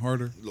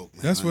harder." Look,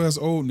 man. That's for us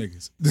old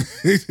niggas.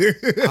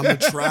 I'm gonna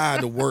try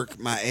to work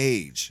my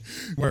age.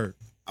 Work.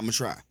 I'm gonna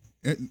try.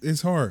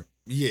 It's hard.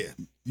 Yeah.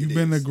 You've it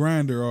been is. a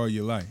grinder all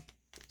your life,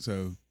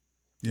 so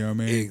you know what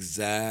I mean.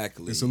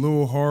 Exactly. It's a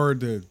little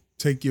hard to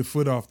take your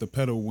foot off the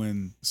pedal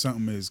when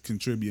something is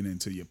contributing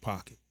to your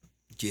pocket.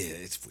 Yeah,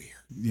 it's weird.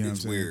 You know what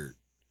It's I'm saying? weird.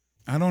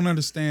 I don't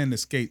understand the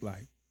skate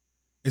life,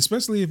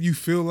 especially if you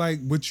feel like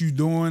what you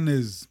doing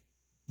is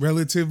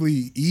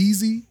relatively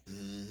easy.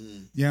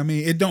 Mm-hmm. Yeah, I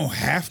mean, it don't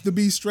have to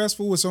be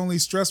stressful. It's only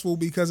stressful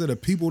because of the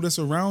people that's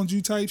around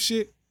you, type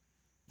shit.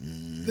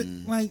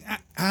 Like,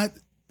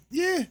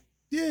 yeah,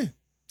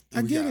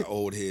 I We get got it.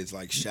 old heads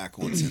like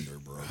Shaq on Tinder,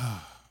 bro.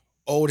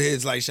 Old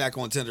heads like Shaq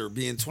on Tinder,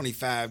 being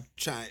 25.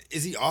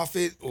 Is he off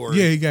it or?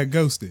 Yeah, he got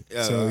ghosted,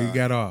 so he Uh,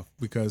 got off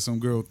because some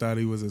girl thought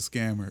he was a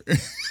scammer.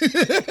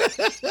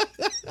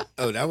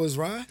 Oh, that was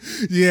right.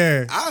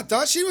 Yeah, I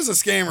thought she was a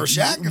scammer,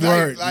 Shaq.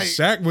 Word. Like,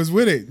 Shaq was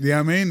with it. Yeah,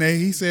 I mean,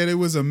 he said it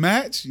was a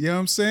match. You know what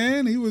I'm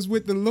saying? He was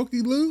with the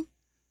looky loo,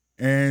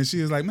 and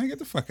she was like, "Man, get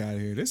the fuck out of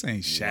here. This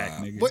ain't Shaq,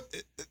 wow. nigga.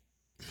 But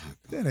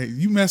That ain't,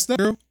 you messed up,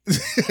 girl."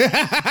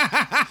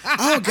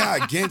 I don't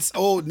got against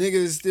old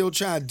niggas still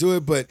trying to do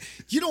it, but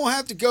you don't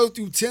have to go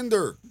through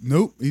Tinder.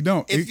 Nope, he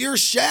don't. If you're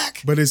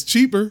Shaq, But it's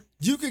cheaper.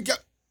 you could go.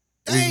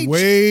 It's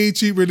way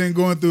cheaper than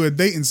going through a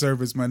dating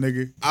service, my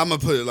nigga. I'm gonna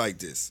put it like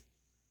this: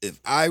 if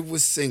I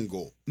was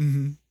single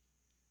Mm-hmm.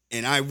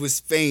 and I was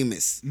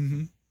famous,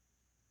 Mm-hmm.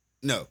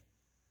 no,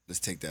 let's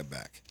take that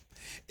back.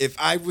 If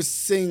I was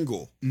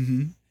single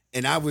Mm-hmm.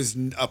 and I was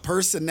a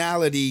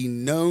personality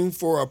known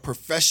for a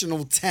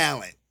professional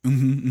talent,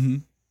 Mm-hmm. Mm-hmm.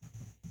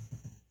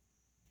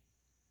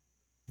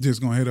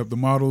 Just gonna hit up the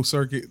model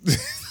circuit.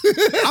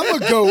 I'm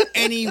gonna go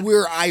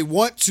anywhere I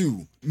want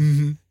to.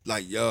 Mm-hmm.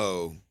 Like,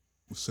 yo,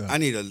 What's up? I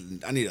need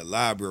a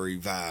library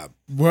vibe.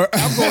 What?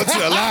 I'm going to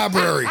the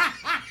library.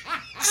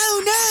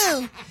 Oh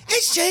no,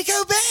 it's Jay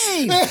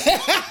Cobain.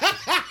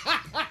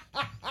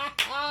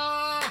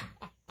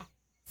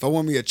 If I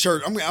want me a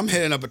church, I'm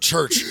heading up a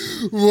church.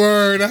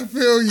 Word, I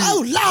feel you. Oh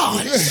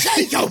Lord, it's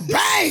Jay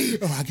Cobain.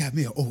 Oh, I got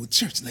me an old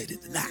church lady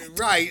tonight.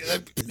 Right.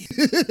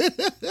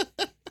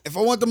 If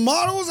I want the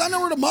models, I know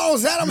where the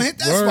models at. I'm gonna hit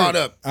that Word. spot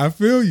up. I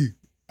feel you.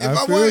 If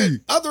I feel want you.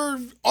 other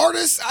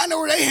artists, I know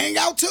where they hang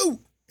out too.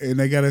 And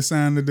they gotta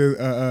sign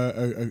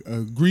the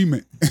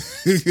agreement,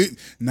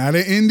 not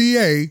an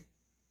NDA,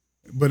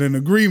 but an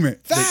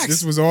agreement. Facts.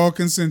 This was all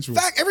consensual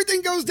In fact,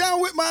 everything goes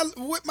down with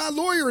my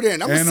lawyer.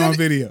 Then I'm and on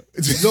video.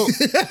 Look,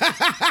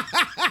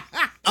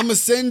 I'm gonna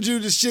send you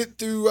the shit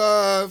through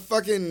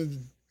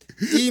fucking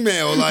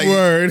email. Like,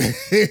 Word.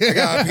 I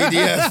got a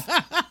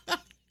PDF.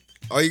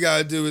 All you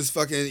gotta do is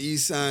fucking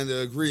e-sign the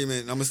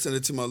agreement. And I'm gonna send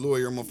it to my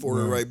lawyer. I'm gonna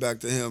forward it right back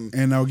to him.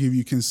 And I'll give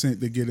you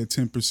consent to get a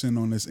 10%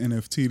 on this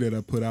NFT that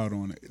I put out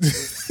on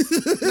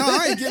it. No,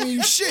 I ain't giving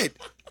you shit.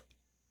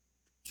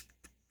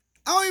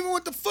 don't even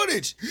want the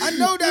footage. I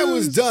know that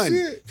was done.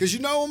 Because you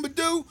know what I'm going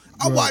to do?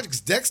 I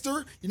watch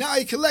Dexter. You know how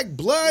he collect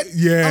blood?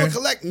 Yeah. I'm going to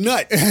collect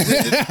nut.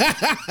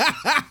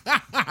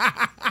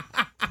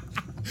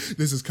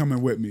 This is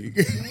coming with me.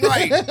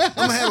 Right. I'm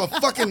going to have a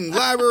fucking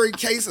library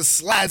case of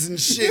slides and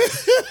shit.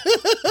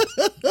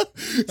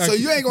 So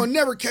you ain't going to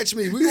never catch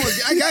me.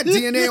 I got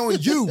DNA on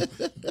you.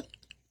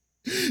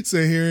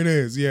 So here it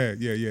is. Yeah.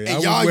 And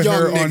y'all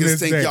young niggas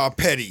think y'all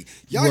petty.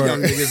 Y'all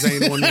young niggas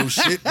ain't on no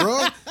shit,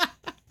 bro.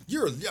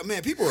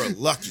 Man, people are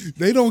lucky.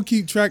 They don't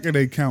keep track of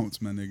their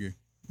counts, my nigga.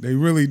 They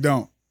really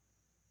don't.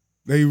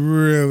 They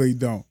really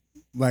don't.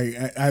 Like,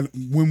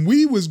 when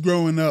we was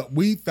growing up,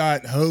 we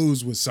thought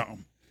hoes was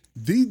something.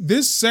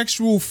 This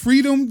sexual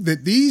freedom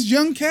that these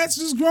young cats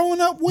is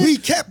growing up with. We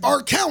kept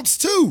our counts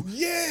too.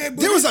 Yeah, but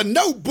there was a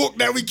notebook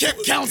that we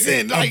kept counts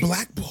in. Like, a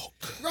black book.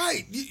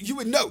 Right. You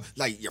would know.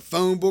 Like your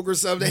phone book or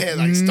something. They had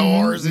like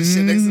stars and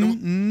shit next to them.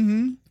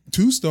 Mm-hmm.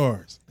 2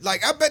 stars.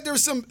 Like, I bet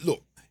there's some.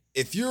 Look,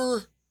 if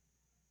you're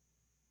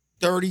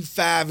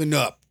 35 and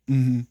up,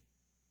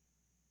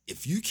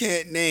 if you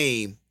can't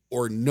name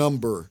or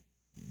number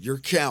your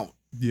count,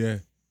 yeah,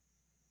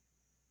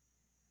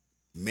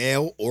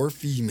 male or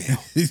female,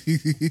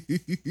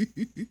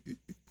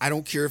 I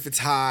don't care if it's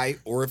high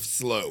or if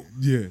it's low.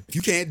 Yeah. If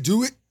you can't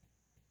do it,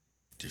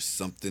 there's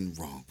something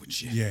wrong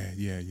with you. Yeah.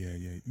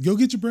 Go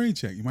get your brain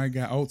checked. You might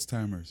got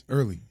Alzheimer's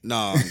early.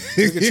 Nah,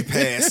 look at your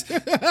past.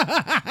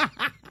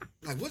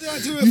 Like, what did I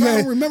do if I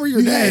don't remember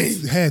your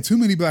name? Had too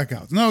many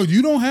blackouts. No,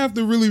 you don't have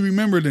to really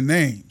remember the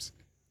names.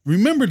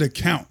 Remember the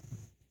count.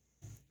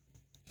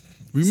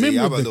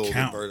 Remember the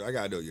count. I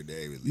gotta know your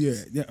name at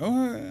least. Yeah.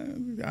 Oh,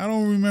 I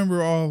don't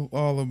remember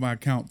all of my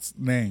counts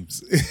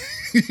names.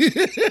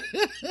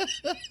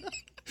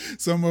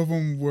 Some of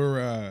them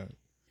were,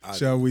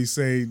 shall we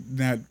say,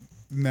 not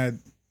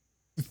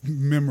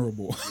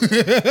memorable. But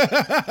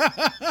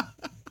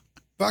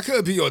I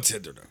could be on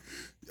Tinder though.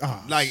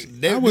 Like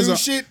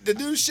that the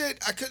new shit,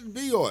 I couldn't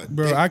be on.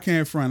 Bro, I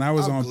can't front. I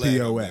was on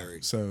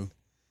POF, so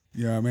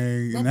yeah, I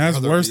mean, and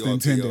that's worse than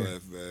Tinder.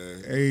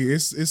 POF, hey,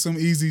 it's some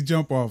easy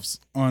jump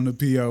offs on the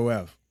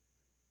POF.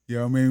 You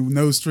know what I mean?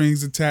 No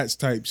strings attached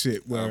type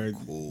shit. Where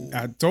cool.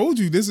 I told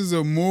you this is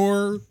a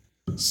more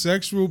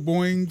sexual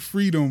boing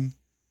freedom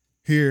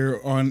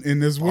here in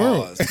this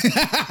world.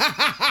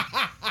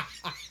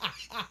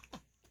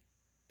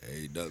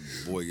 Hey, nothing,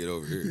 boy, get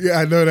over here. Yeah,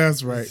 I know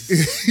that's right.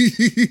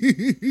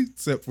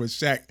 Except for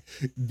Shaq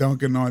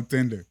dunking on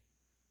Tinder.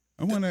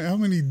 I wonder how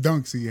many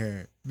dunks he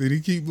had. Did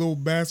he keep little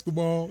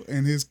basketball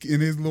in his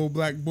little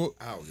black book?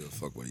 I don't give a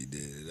fuck what he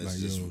did.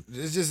 That's Like,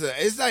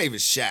 it's not even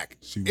Shaq.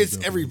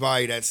 It's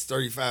everybody that's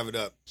 35 and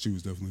up. She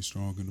was definitely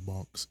strong in the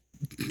box.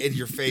 And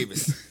you're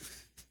famous.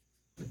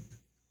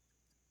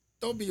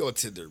 Don't be on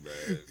Tinder,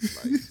 man.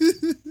 Like,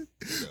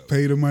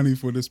 Pay the money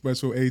for the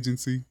special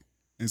agency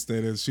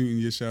instead of shooting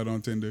your shot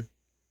on Tinder.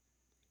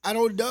 I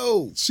don't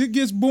know. Shit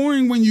gets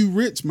boring when you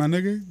rich, my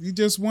nigga.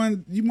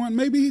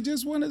 Maybe he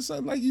just wanted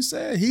something like you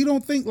said. He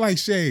don't think like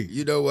Shay.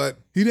 You know what?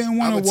 He didn't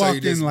want to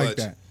walk in like much.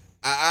 that.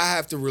 I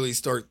have to really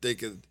start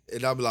thinking,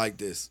 and I'm like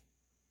this.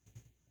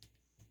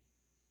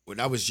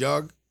 When I was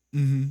young,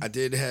 I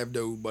didn't have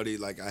no money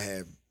like I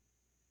had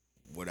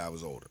when I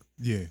was older.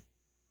 Yeah.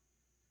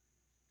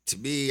 To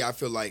me, I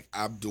feel like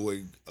I'm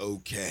doing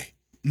okay.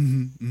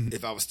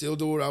 If I was still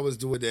doing what I was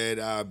doing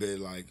then, I'd be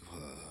like,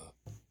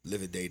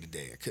 living day to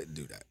day. I couldn't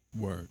do that.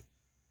 Word.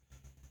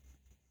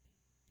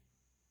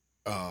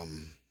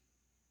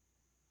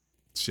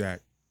 Shaq.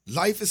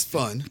 Life is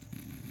fun.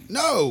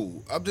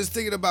 No, I'm just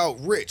thinking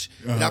about rich.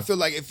 And I feel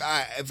like if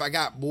I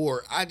got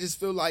more, I just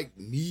feel like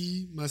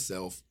me,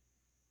 myself,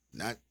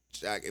 not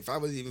Shaq. If I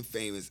was even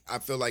famous, I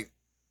feel like,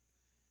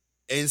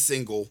 and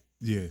single,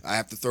 yeah, I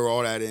have to throw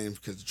all that in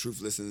because the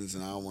truth listens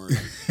and I don't worry.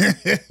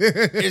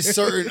 There's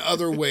certain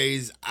other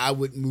ways I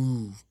would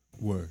move.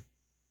 Word.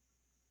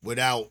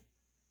 Without,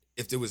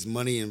 if there was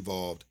money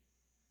involved,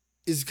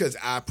 it's because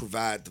I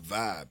provide the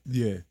vibe.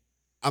 Yeah.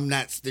 I'm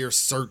not there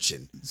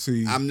searching.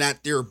 See, I'm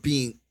not there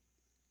being,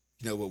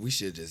 you know what, we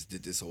should have just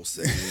did this whole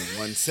segment in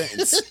one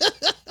sentence.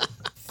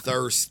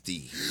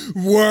 Thirsty.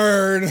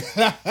 Word.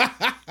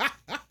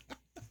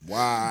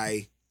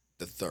 Why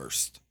the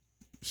thirst?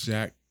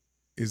 Shaq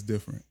is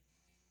different.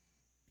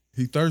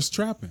 He thirst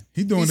trapping.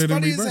 He doing He's it in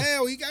funny reverse. as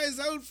hell. He got his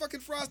own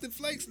fucking Frosted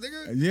Flakes,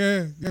 nigga.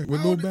 Yeah,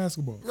 with little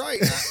basketball. Right.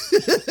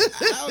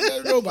 I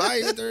don't know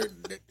nobody.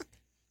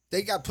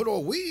 They got put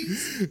on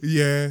weeds.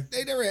 Yeah.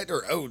 They never had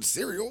their own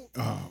cereal.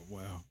 Oh,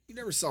 wow. You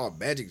never saw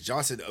Magic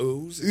Johnson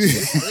O's.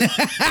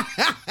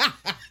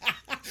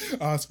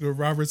 Oscar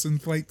Robertson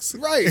Flakes.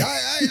 Right.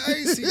 I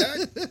ain't see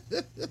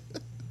that.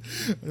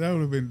 That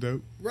would have been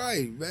dope.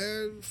 Right,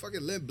 man.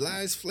 Fucking Lip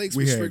Bly's Flakes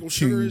We with had sprinkled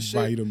sugar King and shit.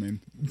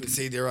 Vitamin.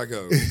 See, there I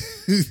go.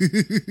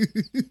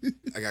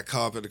 I got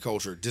caught up in the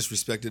culture,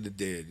 disrespected the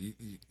dead.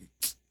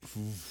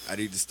 I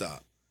need to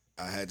stop.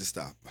 I had to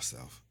stop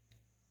myself.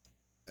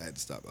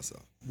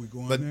 We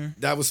going But there?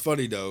 that was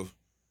funny though.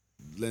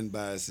 Len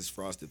buys his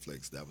Frosted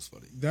Flakes. That was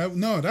funny.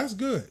 That's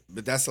good.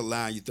 But that's a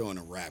line you throw in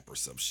a rap or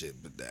some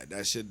shit. But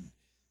that should.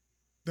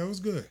 That was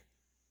good.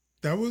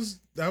 That was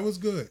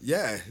good.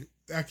 Yeah.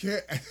 I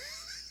can't.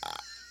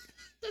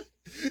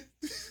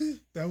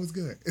 That was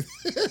good.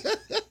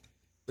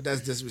 But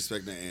that's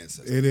disrespecting the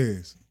ancestors.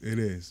 It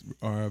is.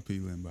 R.I.P.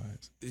 Lynn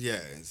Bias.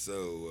 Yeah, and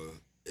so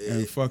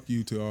And fuck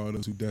you to all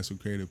those who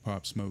desecrated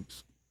Pop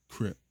Smoke's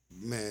crib.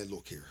 man,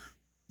 look here.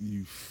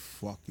 You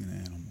fucking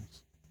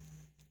animals.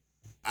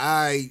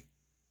 I'm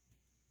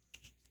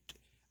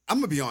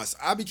gonna be honest.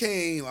 I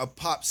became a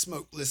Pop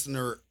Smoke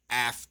listener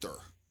after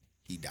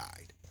he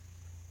died.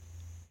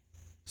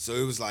 So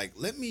it was like,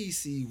 let me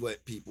see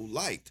what people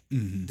liked.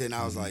 Mm-hmm. Then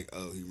I was like,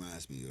 oh, he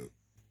reminds me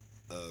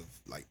of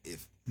like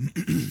if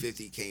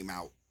 50 came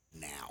out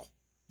now.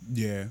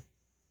 Yeah.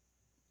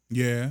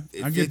 Yeah.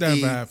 If I get that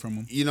 50 vibe from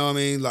him. You know what I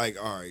mean? Like,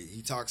 all right,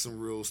 he talks some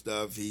real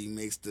stuff. He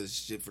makes the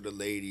shit for the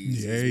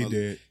ladies. Yeah, he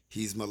did.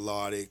 He's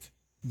melodic.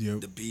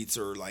 Yep. The beats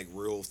are like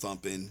real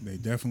thumping. They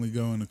definitely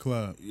go in the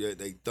club. Yeah,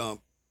 they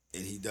thump,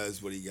 and he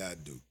does what he got to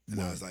do.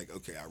 And I Word. was like,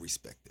 okay, I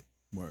respect it.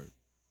 Word.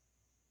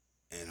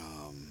 And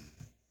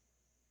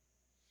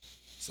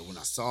so when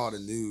I saw the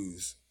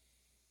news,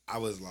 I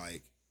was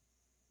like,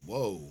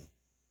 whoa,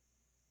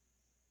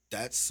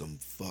 that's some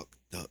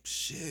fucked up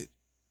shit.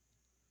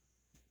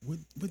 What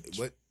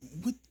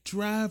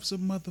drives a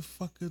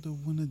motherfucker to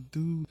want to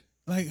do,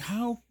 like,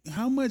 how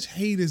much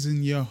hate is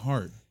in your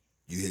heart?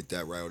 You hit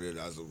that right there.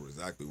 That's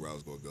exactly where I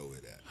was going to go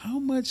with that. How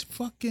much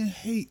fucking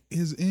hate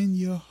is in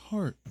your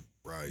heart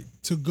Right.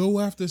 to go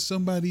after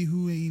somebody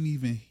who ain't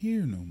even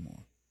here no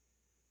more?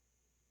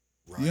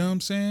 Right. You know what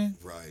I'm saying?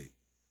 Right.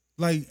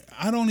 Like,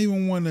 I don't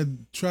even want to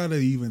try to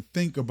even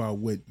think about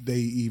what they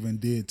even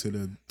did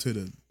to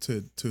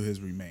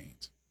his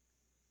remains,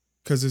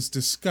 because it's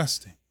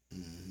disgusting.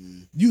 Mm-hmm.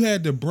 You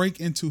had to break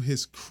into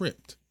his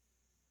crypt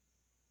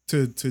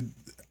to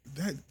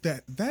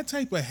that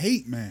type of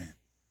hate, man,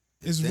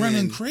 is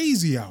running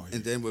crazy out here.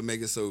 And then what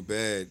make it so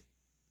bad,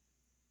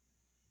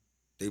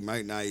 they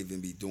might not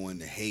even be doing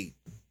the hate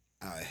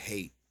out of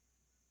hate.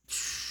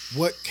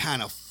 What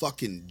kind of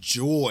fucking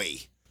joy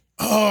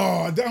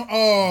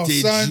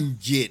did son, you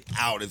get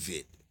out of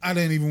it? I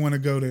didn't even want to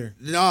go there.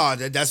 No,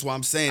 that's what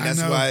I'm saying.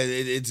 That's why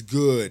it's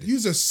good.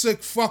 You's a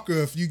sick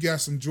fucker if you got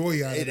some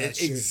joy out of that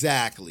shit.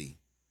 Exactly.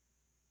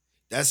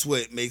 That's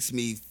what makes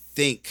me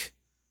think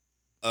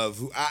of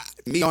who.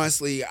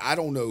 Honestly, I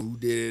don't know who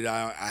did it.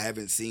 I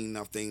haven't seen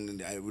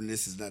nothing. When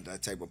this is not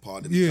that type of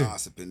part to be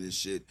gossiping this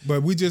shit.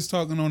 But we just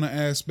talking on the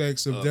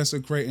aspects of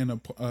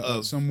desecrating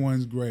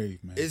someone's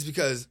grave, man. It's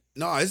because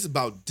it's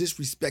about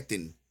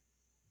disrespecting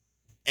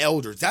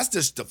elders. That's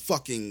just the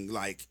fucking,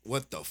 like,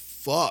 what the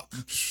fuck.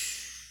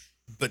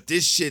 But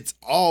this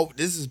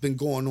has been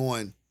going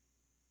on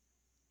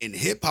in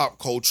hip hop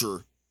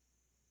culture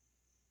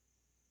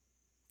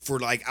for,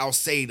 like, I'll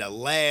say the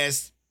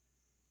last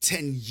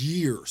 10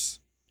 years.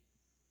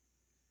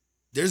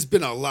 There's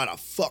been a lot of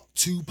fuck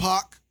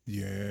Tupac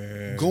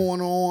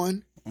going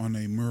on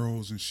their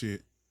murals and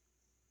shit.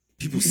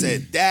 People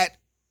said that.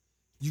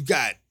 You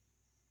got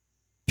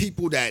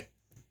people that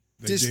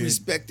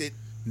disrespected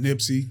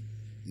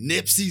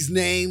Nipsey's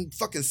name.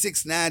 Fucking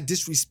 6ix9ine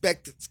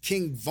disrespected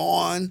King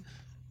Von.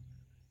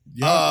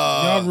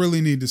 Y'all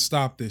really need to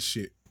stop this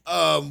shit.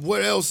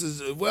 What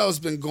else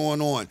been going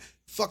on?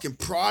 Fucking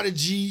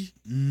Prodigy.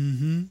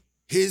 Mm-hmm.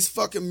 His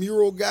fucking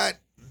mural got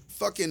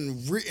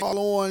fucking written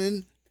all on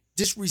and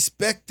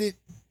disrespected.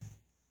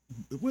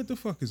 What the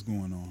fuck is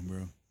going on,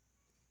 bro?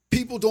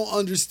 People don't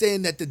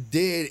understand that the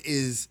dead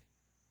is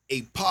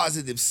a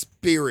positive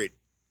spirit,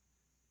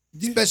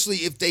 especially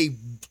if they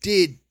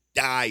did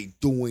die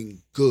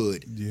doing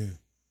good. Yeah,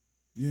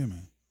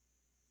 man.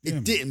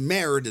 It didn't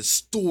matter the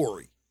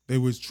story. They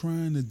was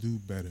trying to do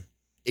better.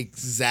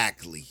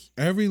 Exactly.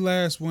 Every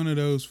last one of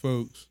those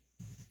folks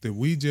that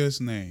we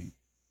just named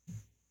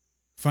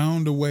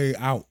found a way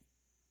out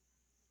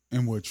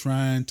and were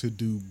trying to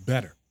do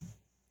better.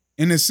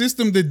 In a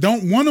system that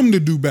don't want them to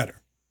do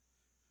better.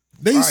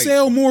 They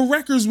sell more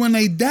records when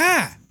they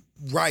die.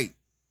 Right.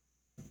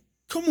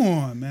 Come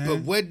on, man. But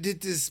what did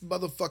this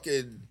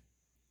motherfucking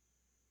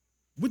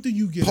what do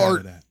you get out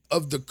of that?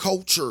 Of the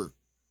culture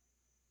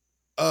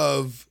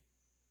of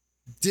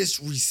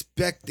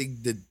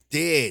disrespecting the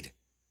dead?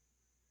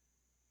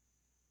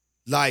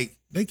 Like,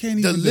 they can't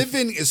even. The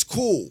living is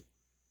cool.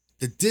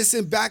 The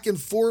dissing back and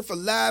forth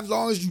alive, as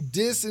long as you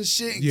diss and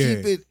shit and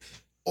keep it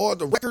on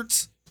the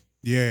records.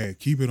 Yeah,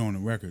 keep it on the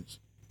records,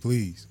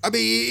 please. I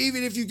mean,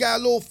 even if you got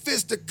a little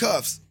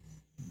fisticuffs,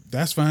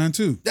 that's fine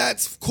too.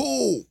 That's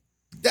cool.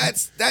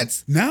 That's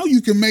now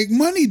you can make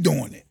money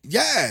doing it.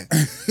 Yeah.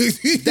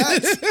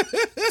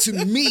 That's,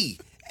 to me,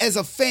 as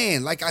a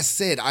fan, like I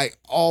said, I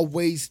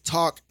always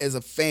talk as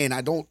a fan.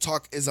 I don't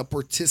talk as a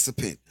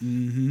participant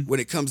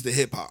when it comes to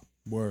hip hop.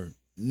 Word.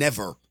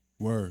 Never.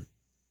 Word.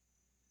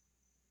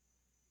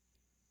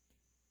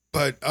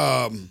 But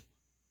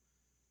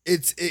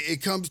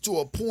it comes to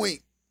a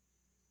point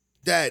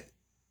that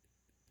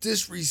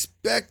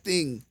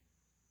disrespecting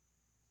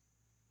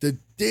the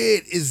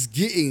dead is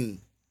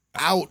getting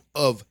out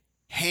of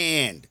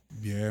hand.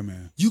 Yeah,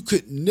 man. You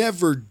could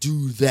never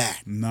do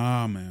that.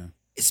 Nah, man.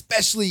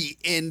 especially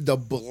in the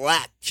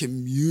black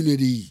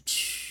community.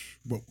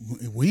 But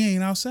we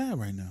ain't outside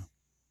right now.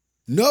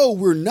 No,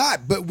 we're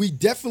not, but we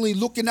definitely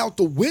looking out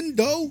the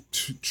window.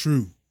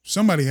 True.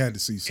 Somebody had to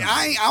see something.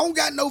 I don't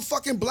got no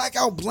fucking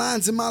blackout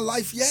blinds in my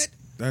life yet.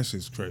 That's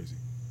just crazy.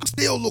 I'm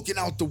still looking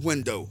out the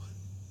window.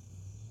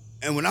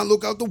 And when I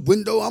look out the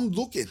window, I'm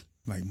looking.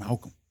 Like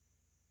Malcolm.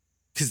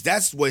 Because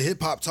that's what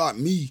hip-hop taught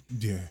me.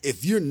 Yeah.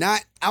 If you're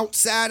not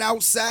outside,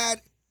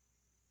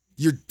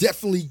 you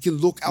definitely can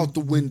look out the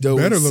window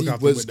Better and look see out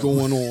the what's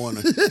window. going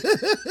on.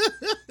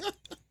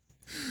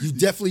 You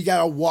definitely got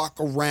to walk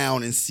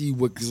around and see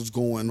what's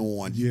going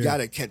on. You Yeah. got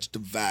to catch the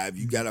vibe.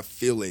 You got to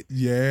feel it.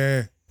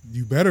 Yeah.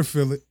 You better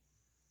feel it.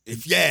 A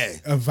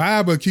A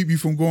vibe will keep you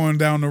from going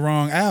down the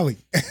wrong alley.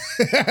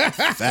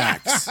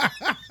 facts.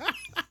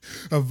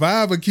 A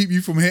vibe will keep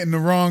you from hitting the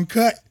wrong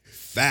cut.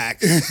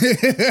 Facts.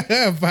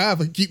 A vibe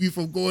will keep you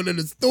from going to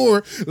the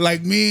store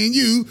like me and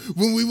you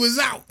when we was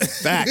out.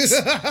 Facts.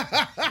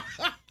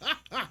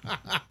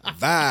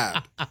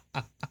 Vibe.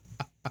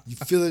 You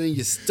feel it in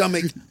your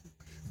stomach.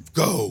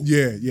 Go.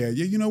 Yeah.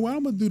 You know what?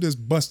 I'm gonna do this,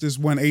 bust this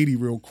 180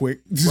 real quick.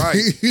 Right.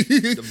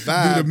 The Do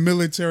vibe. the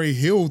military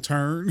hill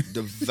turn.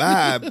 The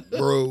vibe,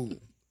 bro.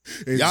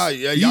 And Y'all-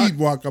 speed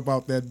walk up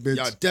out that bitch.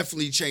 Y'all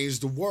definitely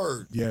changed the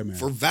word. Yeah, man.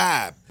 For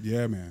vibe.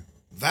 Yeah, man.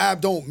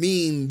 Vibe don't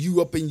mean you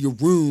up in your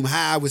room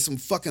high with some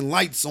fucking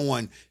lights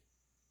on.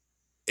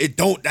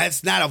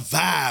 That's not a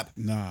vibe.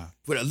 Nah.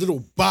 With a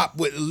little bop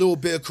with a little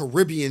bit of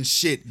Caribbean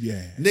shit.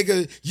 Yeah.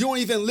 Nigga, you don't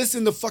even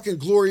listen to fucking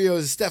Gloria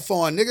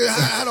Estefan. Nigga,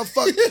 how the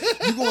fuck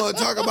you gonna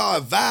talk about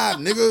a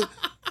vibe, nigga?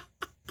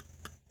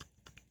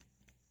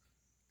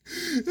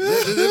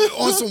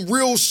 On some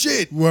real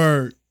shit.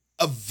 Word.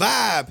 A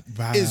vibe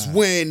Vibe. is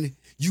when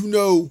you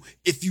know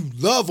if you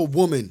love a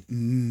woman,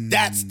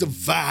 that's the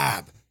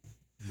vibe.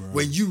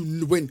 When you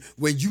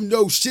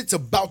know shit's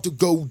about to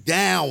go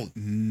down,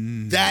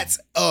 that's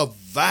a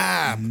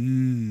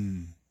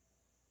vibe.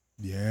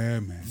 Yeah,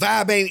 man.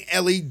 Vibe ain't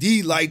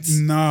LED lights.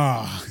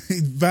 Nah.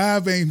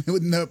 Vibe ain't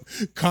putting up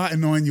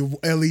cotton on your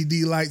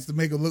LED lights to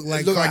make it look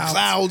like Look clouds. like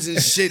clouds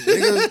and shit,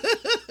 nigga.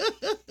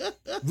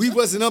 We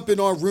wasn't up in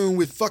our room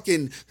with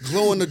fucking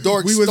glow in the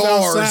dark We stars.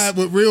 was outside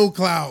with real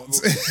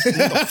clouds.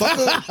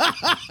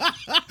 Motherfucker.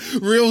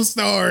 Real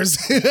stars.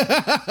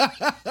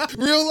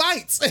 Real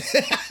lights.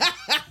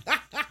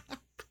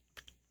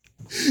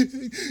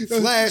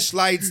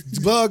 Flashlights,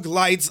 bug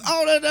lights,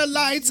 all of the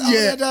lights, all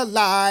Yeah. of the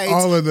lights.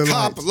 All of the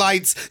cop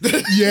lights.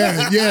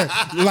 Yeah.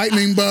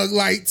 Lightning bug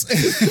lights.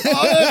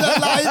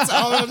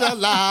 all of the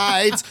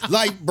lights,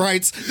 light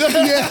brights.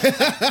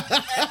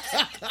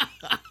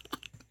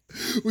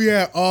 We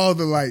had all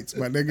the lights,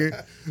 my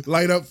nigga.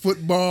 Light up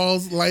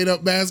footballs, light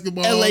up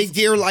basketballs. LA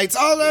Gear lights,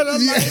 all of the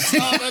lights,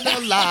 all of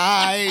the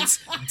lights.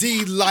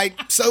 D light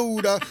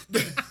soda.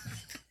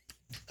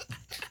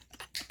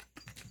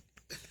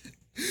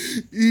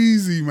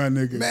 Easy, my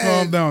nigga. Man.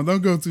 Calm down.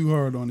 Don't go too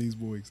hard on these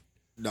boys.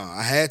 No,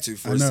 I had to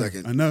for I a know,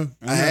 second. I know.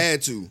 I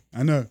had to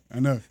I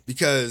know.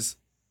 because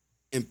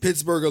in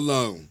Pittsburgh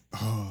alone,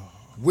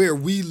 where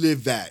we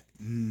live at,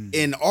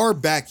 in our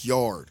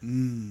backyard,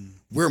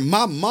 where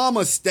my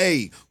mama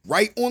stay,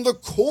 right on the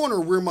corner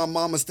where my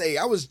mama stay.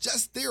 I was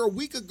just there a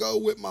week ago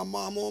with my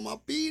mama on my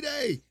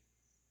B-Day.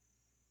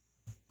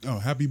 Oh,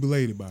 happy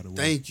belated, by the way.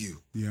 Thank you.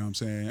 You know what I'm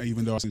saying?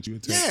 Even though I sent you a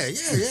text.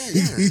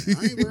 Yeah.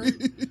 I ain't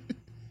worried.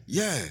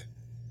 Yeah.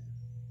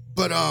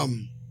 But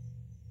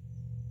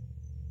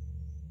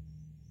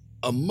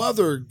a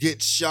mother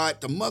gets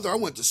shot. The mother I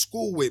went to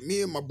school with,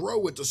 me and my bro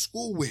went to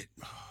school with.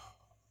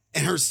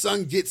 And her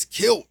son gets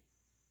killed.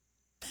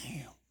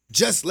 Damn.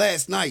 Just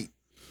last night,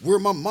 where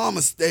my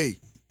mama stay.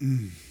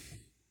 And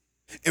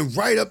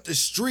right up the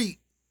street,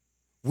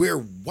 where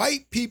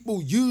white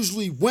people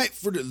usually went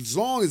for as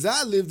long as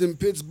I lived in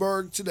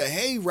Pittsburgh to the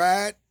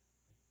hayride.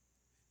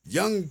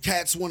 Young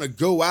cats want to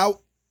go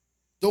out,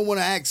 don't want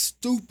to act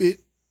stupid,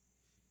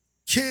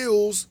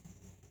 kills.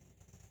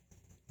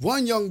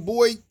 One young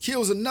boy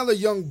kills another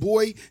young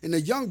boy, and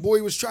the young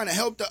boy was trying to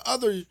help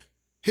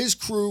his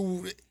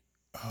crew,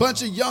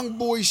 bunch of young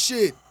boy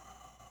shit.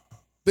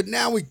 But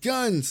now with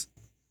guns,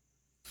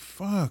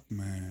 Fuck,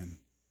 man.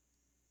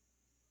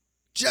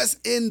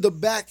 just in the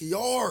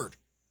backyard.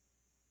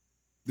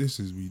 This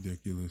is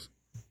ridiculous.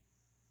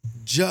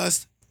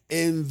 Just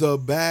in the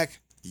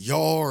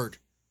backyard.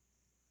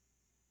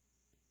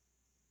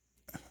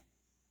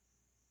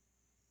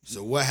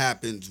 So what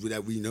happens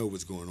that we know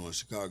what's going on in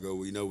Chicago,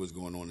 we know what's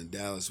going on in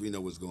Dallas, we know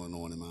what's going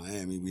on in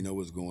Miami, we know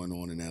what's going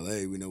on in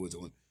LA, we know what's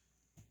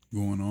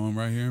Going on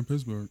right here in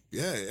Pittsburgh.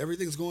 yeah,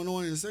 everything's going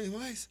on in the same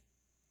place.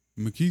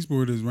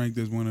 McKeesport is ranked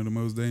as one of the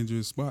most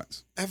dangerous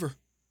spots. Ever.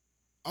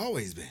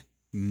 Always been.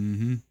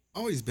 Mm-hmm.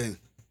 Always been.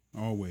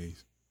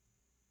 Always.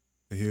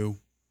 The Hill.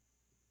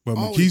 But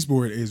Always.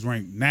 McKeesport is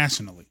ranked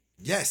nationally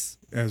Yes.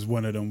 as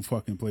one of them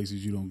fucking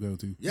places you don't go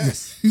to.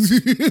 Yes.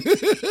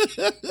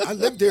 I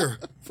lived there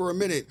for a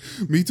minute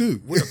Me too.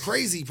 with a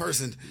crazy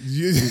person.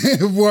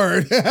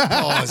 Word.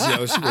 Pause,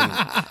 yo.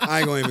 I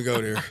ain't gonna even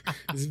go there.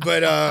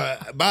 But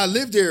I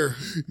lived there.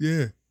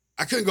 Yeah.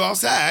 I couldn't go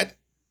outside.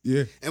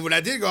 Yeah. And when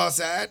I did go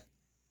outside,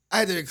 I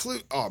had to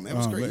include. Oh man, it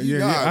was crazy. You Yeah,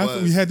 know yeah. how it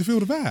was. We had to feel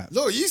the vibe.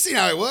 Look, you seen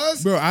how it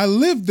was? Bro, I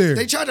lived there.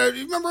 They tried to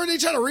remember. They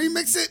tried to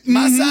remix it.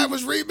 My side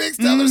was remixed.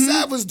 The other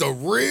side was the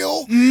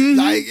real. Mhm.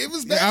 Like it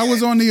was bad. I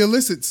was on the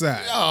illicit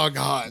side. Oh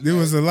God, There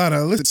was a lot of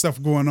illicit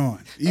stuff going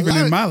on, even lot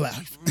in of- my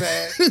life.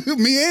 man.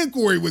 Me and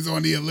Corey was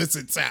on the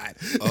illicit side.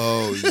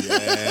 Oh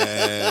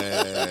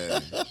yeah.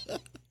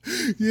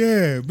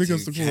 Yeah, big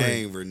ups to Corey.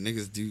 Duquesne, where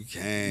niggas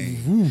Duquesne.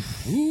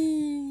 Woof.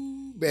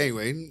 Ooh. But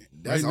anyway,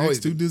 that's Right always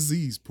next to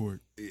disease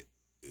port,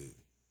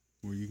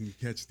 where you can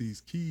catch these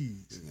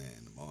keys. man,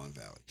 the Mon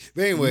Valley.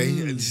 But anyway,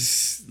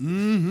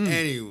 Mm-hmm.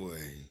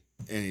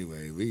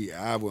 anyway,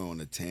 I went on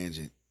a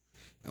tangent.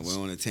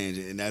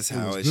 And that's It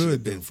how was it should have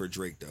good, been though. for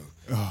Drake, though.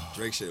 Oh,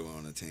 Drake should have went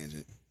on a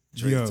tangent.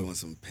 Drake's Yo. doing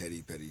some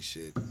petty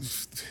shit.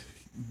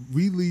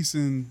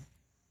 releasing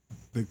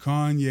the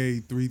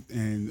Kanye 3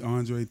 and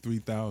Andre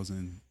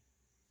 3000.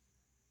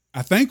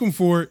 I thank him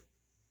for it,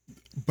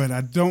 but I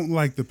don't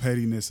like the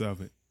pettiness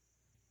of it.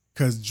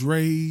 Cause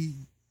Dre,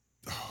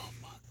 oh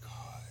my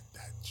God,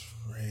 that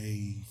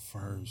Dre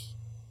verse.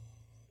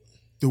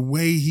 The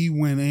way he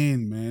went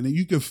in, man, and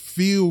you could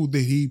feel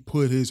that he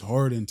put his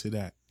heart into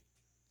that.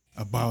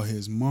 About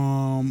his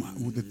mom,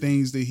 with the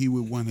things that he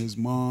would want his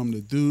mom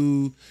to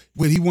do,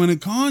 what he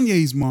wanted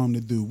Kanye's mom to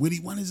do, what he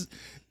wanted.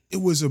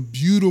 It was a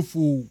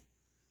beautiful,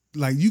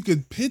 like you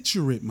could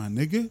picture it, my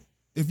nigga.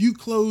 If you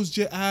closed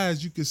your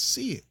eyes, you could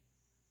see it.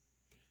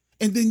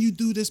 And then you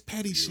do this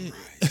petty shit.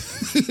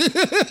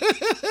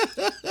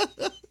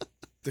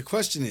 The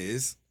question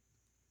is,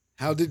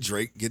 how did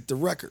Drake get the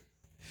record?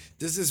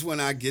 This is when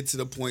I get to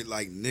the point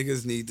like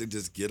niggas need to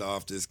just get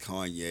off this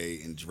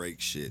Kanye and Drake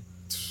shit.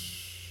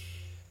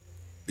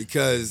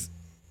 Because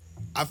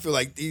I feel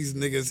like these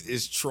niggas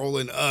is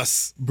trolling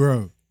us.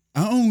 Bro,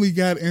 I only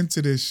got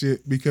into this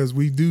shit because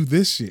we do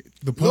this shit,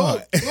 the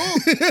pod. Look,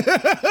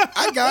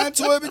 I got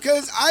into it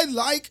because I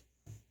like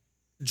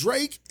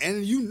Drake,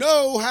 and you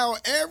know how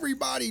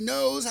everybody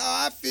knows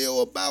how I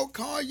feel about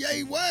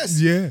Kanye West.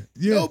 Yeah.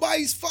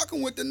 Nobody's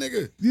fucking with the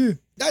nigga. Yeah,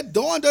 That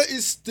Donda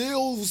is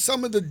still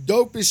some of the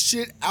dopest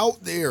shit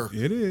out there.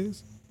 it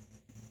is.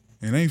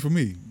 It ain't for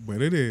me, but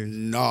it is.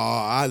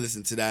 Nah, I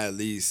listen to that at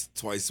least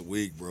twice a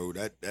week, bro.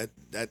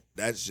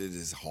 That shit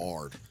is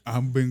hard,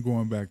 I've been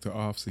going back to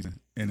Off Season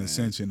and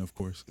Ascension, of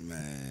course.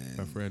 man.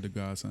 By Fred the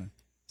Godson.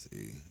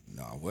 See,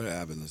 nah, what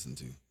have I been listening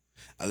to?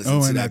 I listened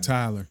Oh, to and that.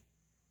 Tyler.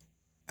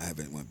 I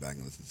haven't went back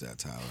and listened to that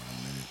Tyler in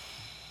a minute.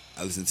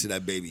 I listened to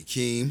that Baby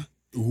Keem.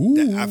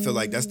 Ooh. I feel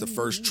like that's the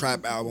first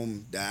trap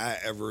album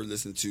that I ever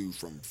listened to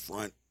from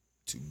front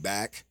to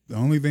back. The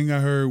only thing I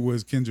heard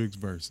was Kendrick's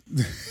verse.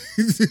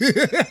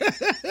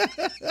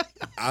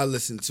 I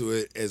listened to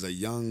it as a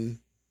young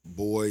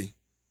boy.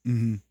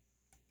 Mm-hmm.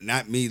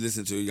 Not me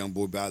listening to a young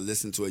boy, but I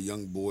listened to a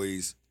young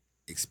boy's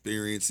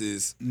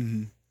experiences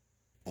Mm-hmm.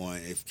 on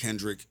if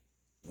Kendrick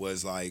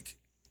was like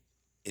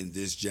in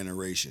this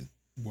generation.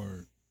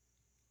 Word.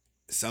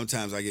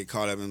 Sometimes I get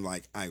caught up in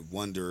like, I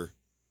wonder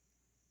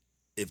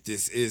if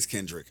this is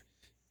Kendrick.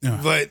 Yeah.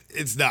 But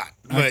it's not.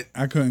 But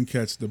I couldn't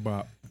catch the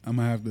bop. I'm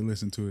gonna have to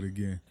listen to it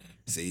again.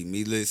 see,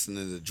 me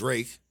listening to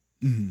Drake,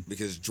 Mm-hmm.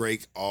 because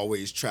Drake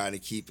always try to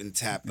keep in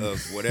tap of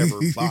whatever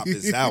bop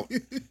is out.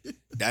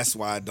 That's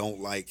why I don't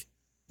like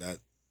that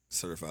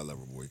Certified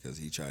Lover Boy, because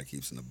he try to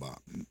keep in the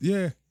bop.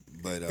 Yeah,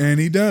 But and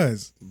he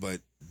does.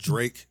 but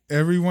Drake,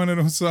 Every one of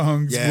those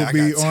songs yeah, will I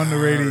be got on the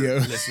tired radio.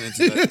 listening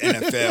to the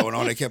NFL, and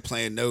all they kept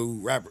playing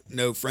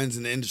no friends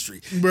in the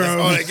industry. Bro.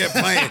 That's all they kept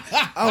playing.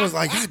 I was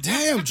like, God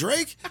damn,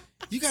 Drake,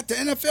 you got the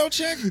NFL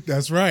check?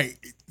 That's right.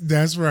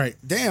 That's right.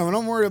 Damn, and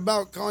I'm worried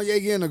about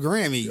Kanye getting a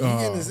Grammy. He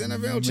getting his Oh,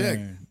 NFL check.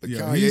 man. But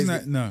Yeah, Kanye's he's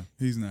not. No,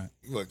 he's not.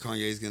 What,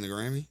 Kanye's getting a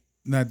Grammy?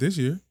 Not this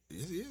year.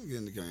 Yes, he is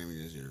getting the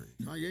Grammy this year.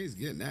 Kanye's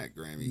getting that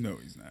Grammy. No,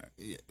 he's not.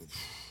 Yeah.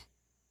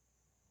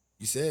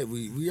 You said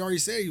we already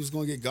said he was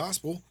going to get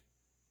gospel.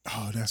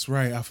 Oh, that's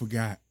right. I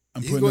forgot.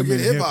 I'm He's putting gonna him in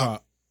get hip hip-hop.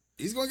 hop.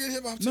 He's going to get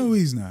hip hop too. No,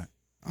 he's not.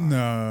 All right.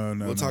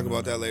 No. We'll talk no,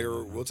 about no, that no, later.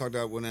 no, no. We'll talk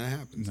about when that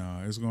happens.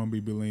 No, it's gonna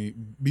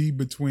be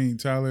between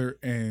Tyler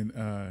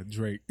and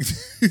Drake.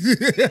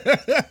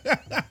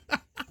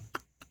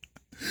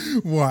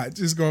 Watch,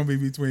 it's gonna be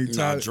between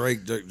Nah, Tyler Drake.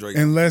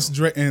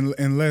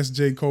 unless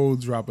J. Cole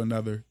drop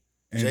another.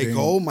 And J. then-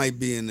 Cole might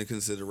be in the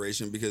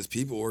consideration because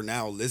people are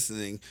now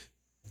listening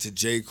to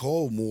J.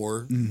 Cole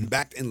more,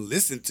 back and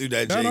listen to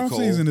that that J. off Cole,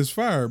 season is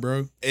fire,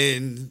 bro.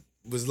 and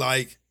was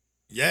like,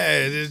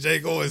 yeah, this J.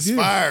 Cole is Yeah,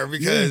 fire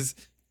because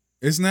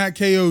It's not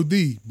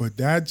KOD, but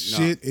that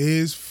shit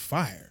is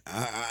fire.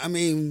 I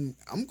mean,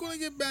 I'm going to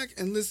get back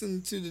and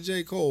listen to the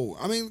J. Cole.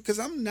 I mean, because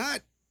I'm not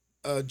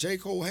a J.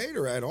 Cole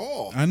hater at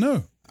all. I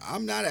know.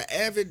 I'm not an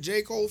avid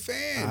J. Cole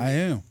fan I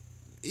am.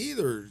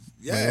 either.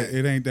 But Yeah.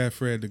 it ain't that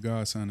Fred the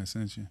Godson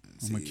Ascension.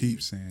 I'm gonna See,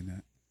 keep saying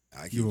that.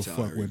 I keep You will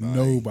telling fuck with everybody,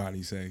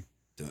 nobody say.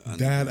 the That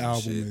underground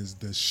album shit, is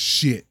the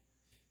shit.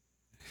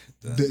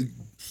 the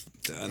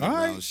underground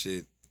Alright.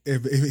 shit.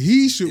 If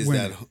he should Is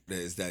win,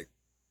 that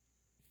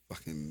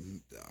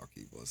fucking? I'll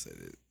keep on saying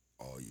it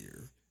all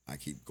year. I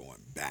keep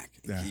going back.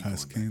 And That keep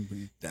Hush going can back.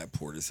 be. That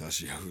Portis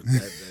Hush, yo.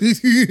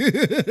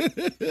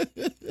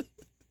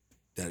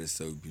 That is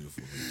so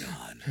beautifully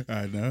done.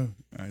 I know.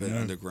 But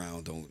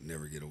Underground don't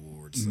never get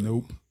awards. So.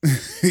 Nope.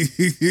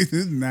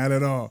 Not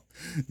at all.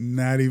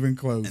 Not even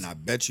close. And I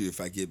bet you if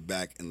I get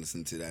back and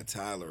listen to that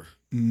Tyler,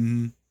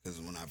 Mm-hmm. because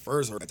when I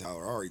first heard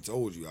Tyler, I already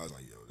told you, I was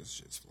like, yo, this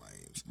shit's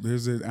flames.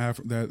 There's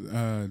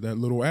that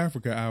Little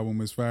Africa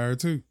album is fire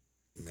too.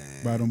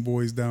 Man. By them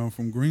boys down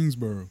from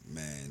Greensboro.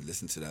 Man,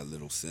 listen to that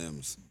Little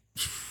Sims.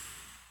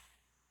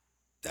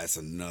 That's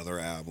another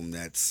album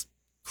that's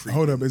creepy.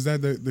 Hold up, is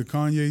that the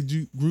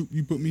Kanye group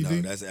you put me No, D?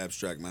 that's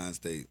Abstract Mind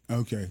State.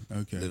 Okay.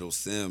 Little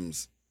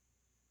Sims.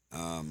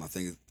 I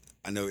think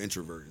I know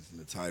Introvert is in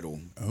the title.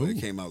 Oh. But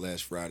it came out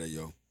last Friday,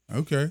 yo.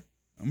 Okay.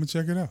 I'm gonna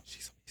check it out.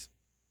 She's amazing.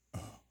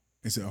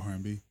 Is it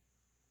R&B?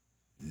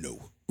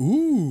 No.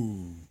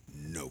 Ooh.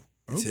 No.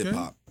 It's Okay. hip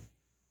hop.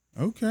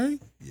 Okay.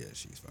 Yeah,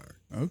 she's fired.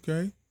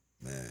 Okay.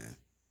 Man.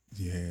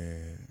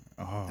 Yeah.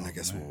 Oh. And I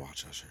guess man. we'll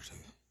watch Usher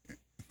too.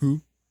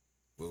 Who?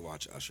 We'll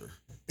watch Usher.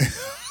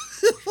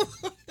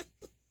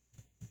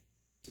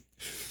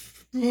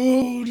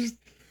 Oh,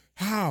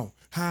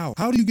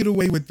 how do you get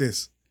away with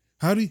this?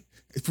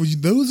 For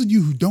those of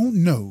you who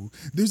don't know,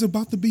 there's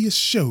about to be a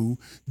show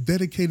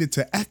dedicated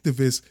to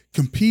activists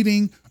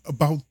competing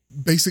about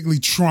basically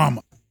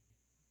trauma.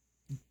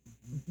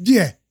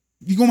 Yeah,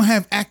 you're gonna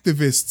have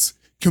activists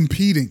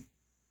competing,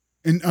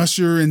 and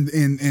Usher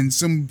and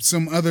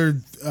some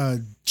other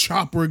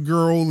chopper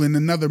girl and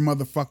another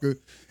motherfucker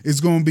is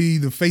gonna be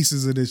the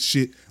faces of this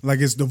shit, like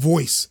it's The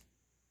Voice.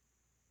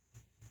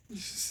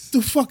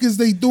 The fuck is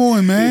they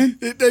doing, man?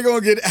 They're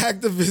going to get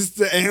activists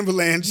to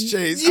ambulance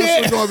chase. Yeah.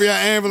 Usher's going to be an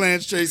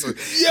ambulance chaser.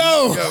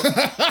 Yo.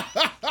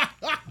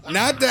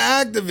 Not the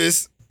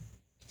activist,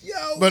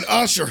 but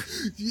Usher.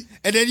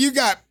 And then you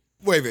got,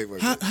 wait.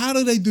 How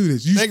do they do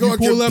this? You They gonna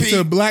pull up compete.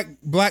 to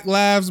Black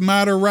Lives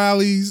Matter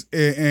rallies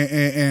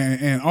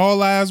and All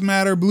Lives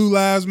Matter, Blue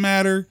Lives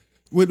Matter.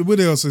 What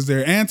else is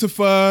there?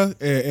 Antifa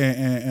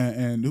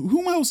and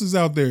who else is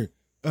out there?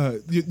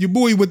 Your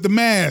boy with the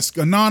mask,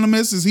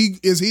 Anonymous.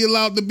 Is he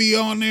allowed to be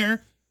on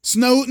there?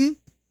 Snowden.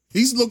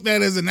 He's looked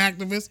at as an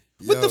activist.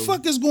 What the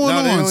fuck is going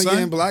They on, only son?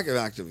 getting black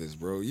activists,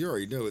 bro. You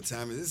already know what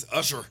time it is. It's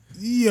Usher.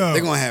 Yo.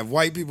 They're going to have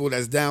white people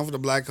that's down for the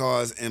black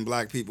cause and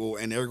black people,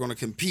 and they're going to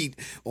compete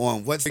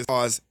on what's the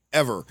cause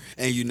ever.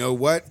 And you know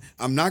what?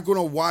 I'm not going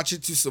to watch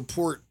it to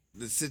support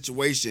the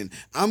situation.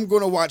 I'm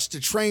going to watch the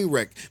train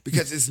wreck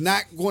because it's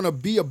not going to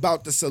be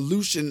about the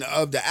solution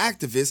of the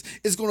activists.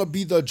 It's going to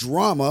be the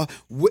drama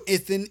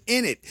within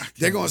in it.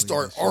 They're going to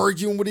start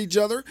arguing with each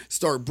other,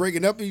 start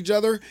breaking up each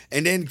other,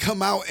 and then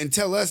come out and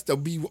tell us they'll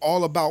be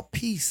all about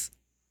peace.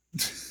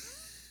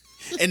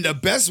 And the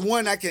best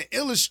one that can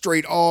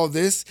illustrate all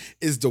this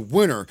is the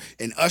winner.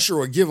 And Usher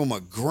will give them a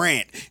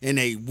grant, and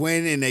they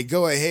win, and they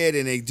go ahead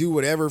and they do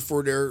whatever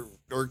for their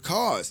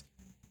cause.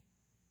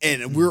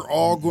 And we're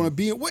all going to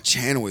be in. What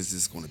channel is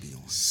this going to be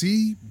on?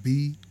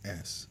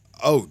 CBS.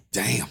 Oh,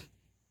 damn.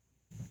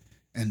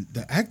 And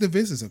The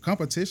Activist is a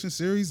competition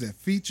series that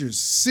features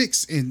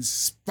 6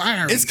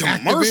 inspiring It's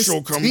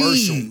commercial.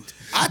 teamed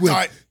I with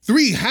thought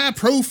 3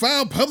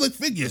 high-profile public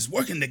figures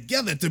working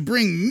together to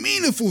bring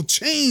meaningful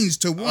change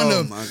to one Oh,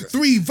 of my God.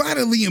 3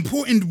 vitally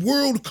important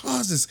world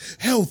causes: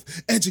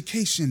 health,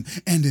 education,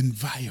 and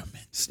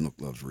environment. Snook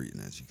loves reading,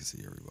 as you can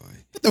see,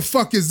 everybody. What the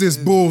fuck is this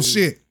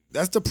bullshit?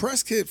 That's the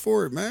press kit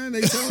for it, man.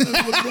 They telling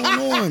us what's going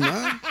on,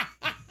 man.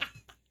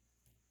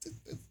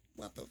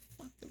 What the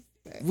fuck is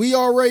that? We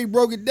already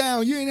broke it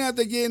down. You ain't have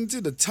to get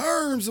into the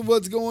terms of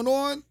what's going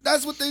on.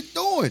 That's what they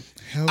doing.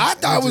 Health, I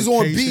thought it was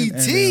on education,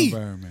 and BT.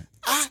 environment.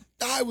 I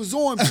thought it was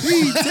on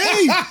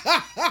BT.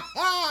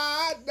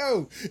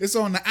 No, it's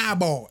on the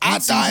eyeball. I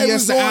thought it NCBS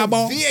was the on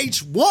eyeball.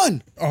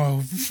 VH1.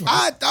 Oh, fuck.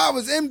 I thought it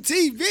was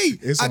MTV.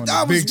 It's I on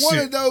thought the it was big one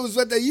shit. of those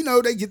that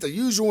they get the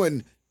usual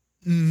and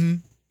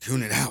tune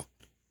it out.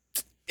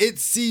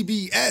 It's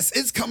CBS.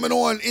 It's coming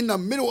on in the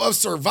middle of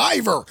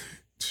Survivor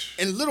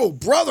and Little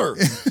Brother.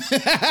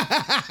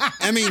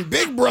 I mean,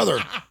 Big Brother.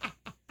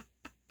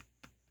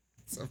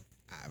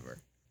 Survivor.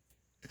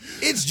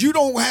 It's you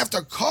don't have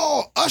to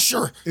call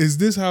Usher. Is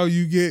this how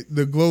you get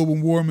the global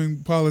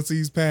warming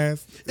policies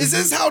passed? Is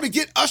this how to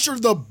get Usher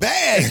the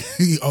bag?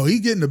 He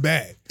getting the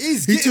bag. He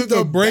He getting took the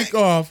a break bag.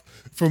 off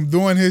from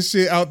doing his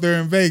shit out there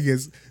in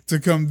Vegas to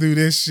come do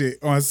this shit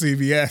on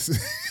CBS.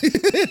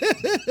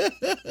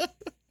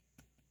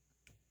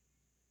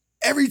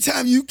 Every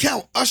time you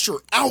count Usher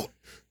out.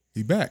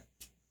 He back.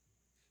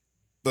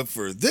 But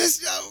for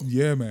this, yo,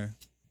 Yeah, man.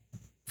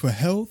 For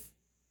health,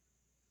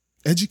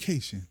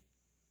 education,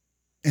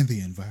 and the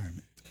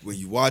environment. when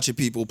you watch it,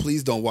 people,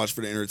 please don't watch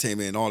for the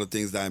entertainment and all the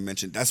things that I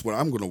mentioned. That's what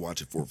I'm going to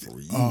watch it for.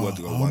 You want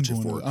to go watch it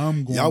for.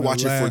 I'm going Y'all to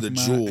watch it for laugh the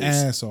my jewels.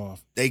 ass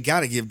off. They got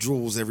to give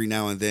jewels every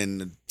now and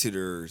then to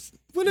their.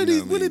 What are you know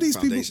these? what I What are mean, these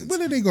people? foundations.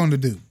 What are they going to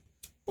do?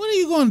 What are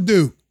you going to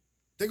do?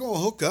 They're going to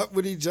hook up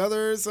with each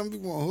other. Some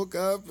people going to hook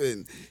up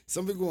and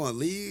some people going to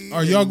leave.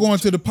 Are y'all and- going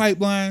to the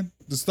pipeline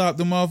to stop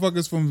the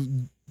motherfuckers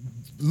from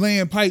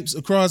laying pipes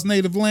across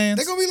native lands.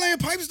 They're gonna be laying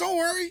pipes, don't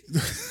worry.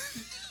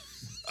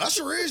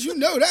 Usher is, you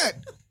know that.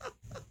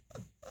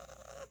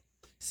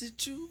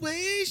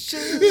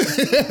 Situation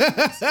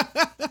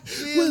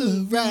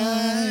will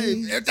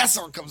arrive. That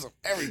song comes up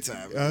every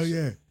time. Oh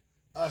yeah.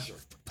 Usher.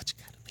 But you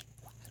gotta be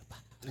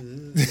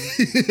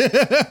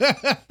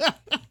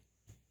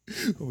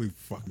we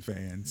fucking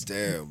fans.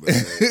 Damn, man.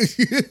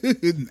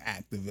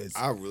 Activists.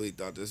 I really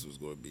thought this was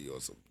going to be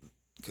on some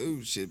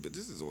cool shit, but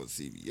this is on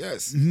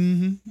CBS.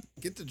 Mm-hmm.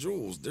 Get the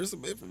jewels. There's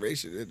some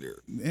information in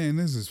there. Man,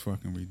 this is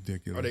fucking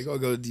ridiculous. Are they going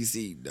to go to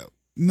DC?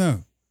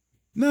 No.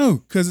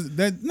 No, because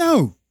they're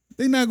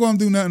not going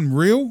to do nothing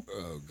real.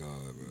 Oh,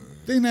 God, man.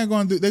 They're not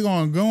going to do. They're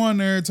going to go on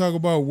there and talk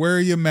about wear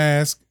your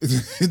mask.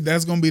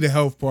 That's going to be the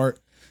health part.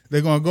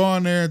 They're going to go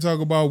on there and talk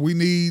about we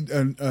need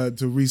to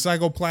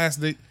recycle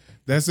plastic.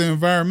 That's the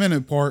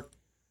environmental part.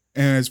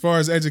 And as far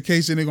as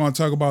education, they're going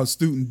to talk about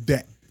student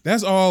debt.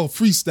 That's all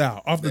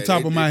freestyle off the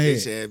top of my head. They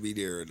should have me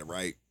there in the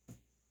right.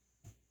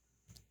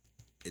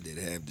 And then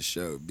have the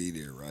show be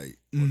there, right?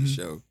 On the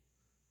show.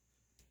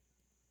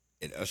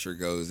 And Usher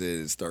goes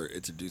in and start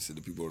introducing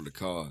the people to the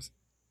cause.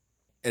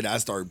 And I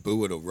start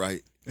booing them,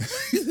 right?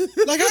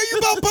 Like, how you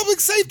about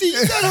public safety?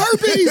 You got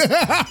herpes.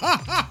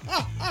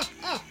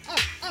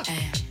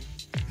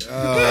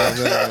 Oh,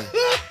 man.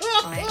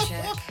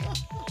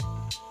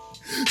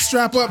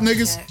 Strap up,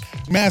 niggas.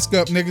 Mask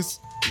up, niggas.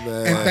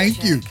 Man. And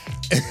thank you.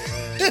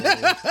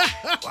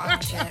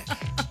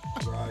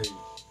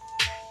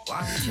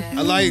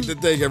 I like to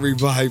thank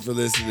everybody for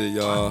listening,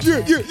 y'all.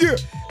 Yeah.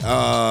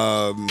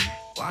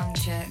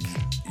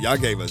 Y'all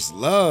gave us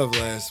love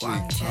last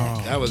week.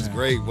 Oh, that was man.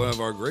 great. One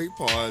of our great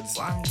pods.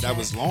 That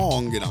was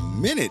long in a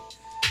minute.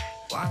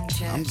 I'm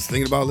just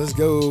thinking about let's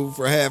go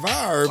for a half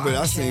hour, but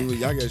I seen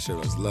y'all guys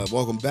showed us love.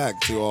 Welcome back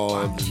to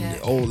all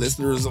the old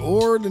listeners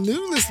or the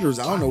new listeners.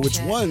 I don't know which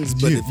ones,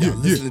 but if y'all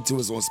listening to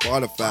us on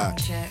Spotify,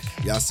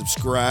 y'all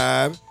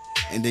subscribe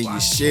and then you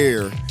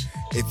share.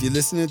 If you're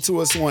listening to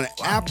us on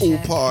Apple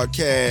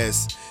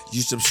Podcasts,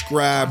 you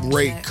subscribe,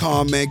 rate,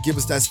 comment, give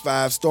us that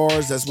 5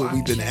 stars. That's what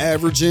we've been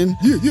averaging.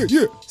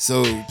 Yeah.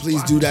 So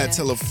please do that.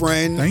 Tell a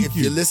friend. Thank if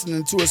you. you're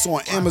listening to us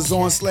on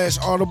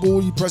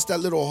Amazon/Audible, you press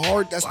that little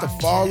heart. That's the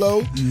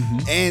follow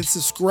and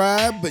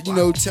subscribe. But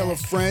tell a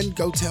friend.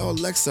 Go tell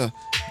Alexa.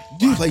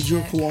 Play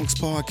Your Cool Unks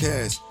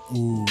podcast.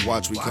 Ooh.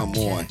 Watch we come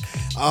on.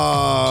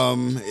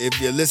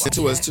 If you listen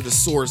to us to the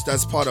source,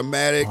 that's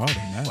Podomatic.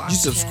 You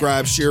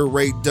subscribe, share,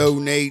 rate,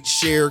 donate,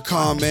 share,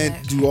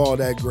 comment, do all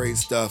that great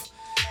stuff.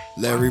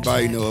 Let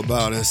everybody know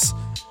about us.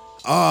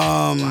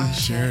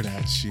 Share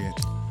that shit.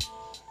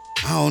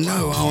 I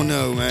don't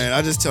know, man.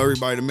 I just tell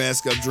everybody to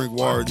mask up, drink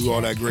water, do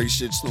all that great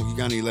shit. Snook, you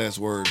got any last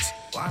words?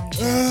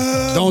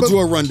 Don't do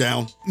a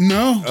rundown.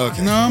 No.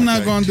 Okay. No, I'm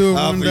not Okay. going to do a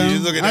But you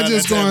rundown. looking I at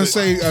just that going to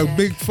tablet. say a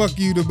big fuck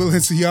you to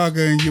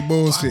Balenciaga and your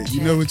bullshit.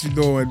 You know what you're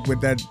doing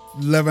with that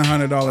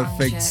 $1,100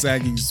 fake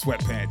saggy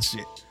sweatpants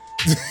shit.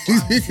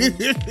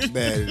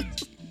 Man,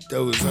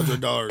 those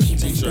 $100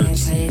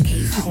 t-shirts.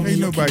 Ain't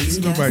nobody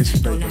should pay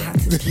for that.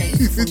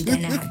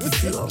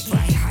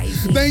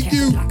 Thank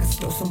you.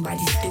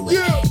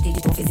 Yeah.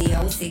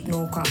 Physio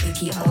signal, can't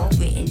pick it up.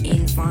 Written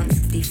in France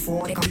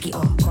 64, they can't pick it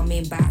up.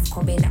 Coming back,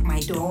 coming at my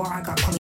door. I got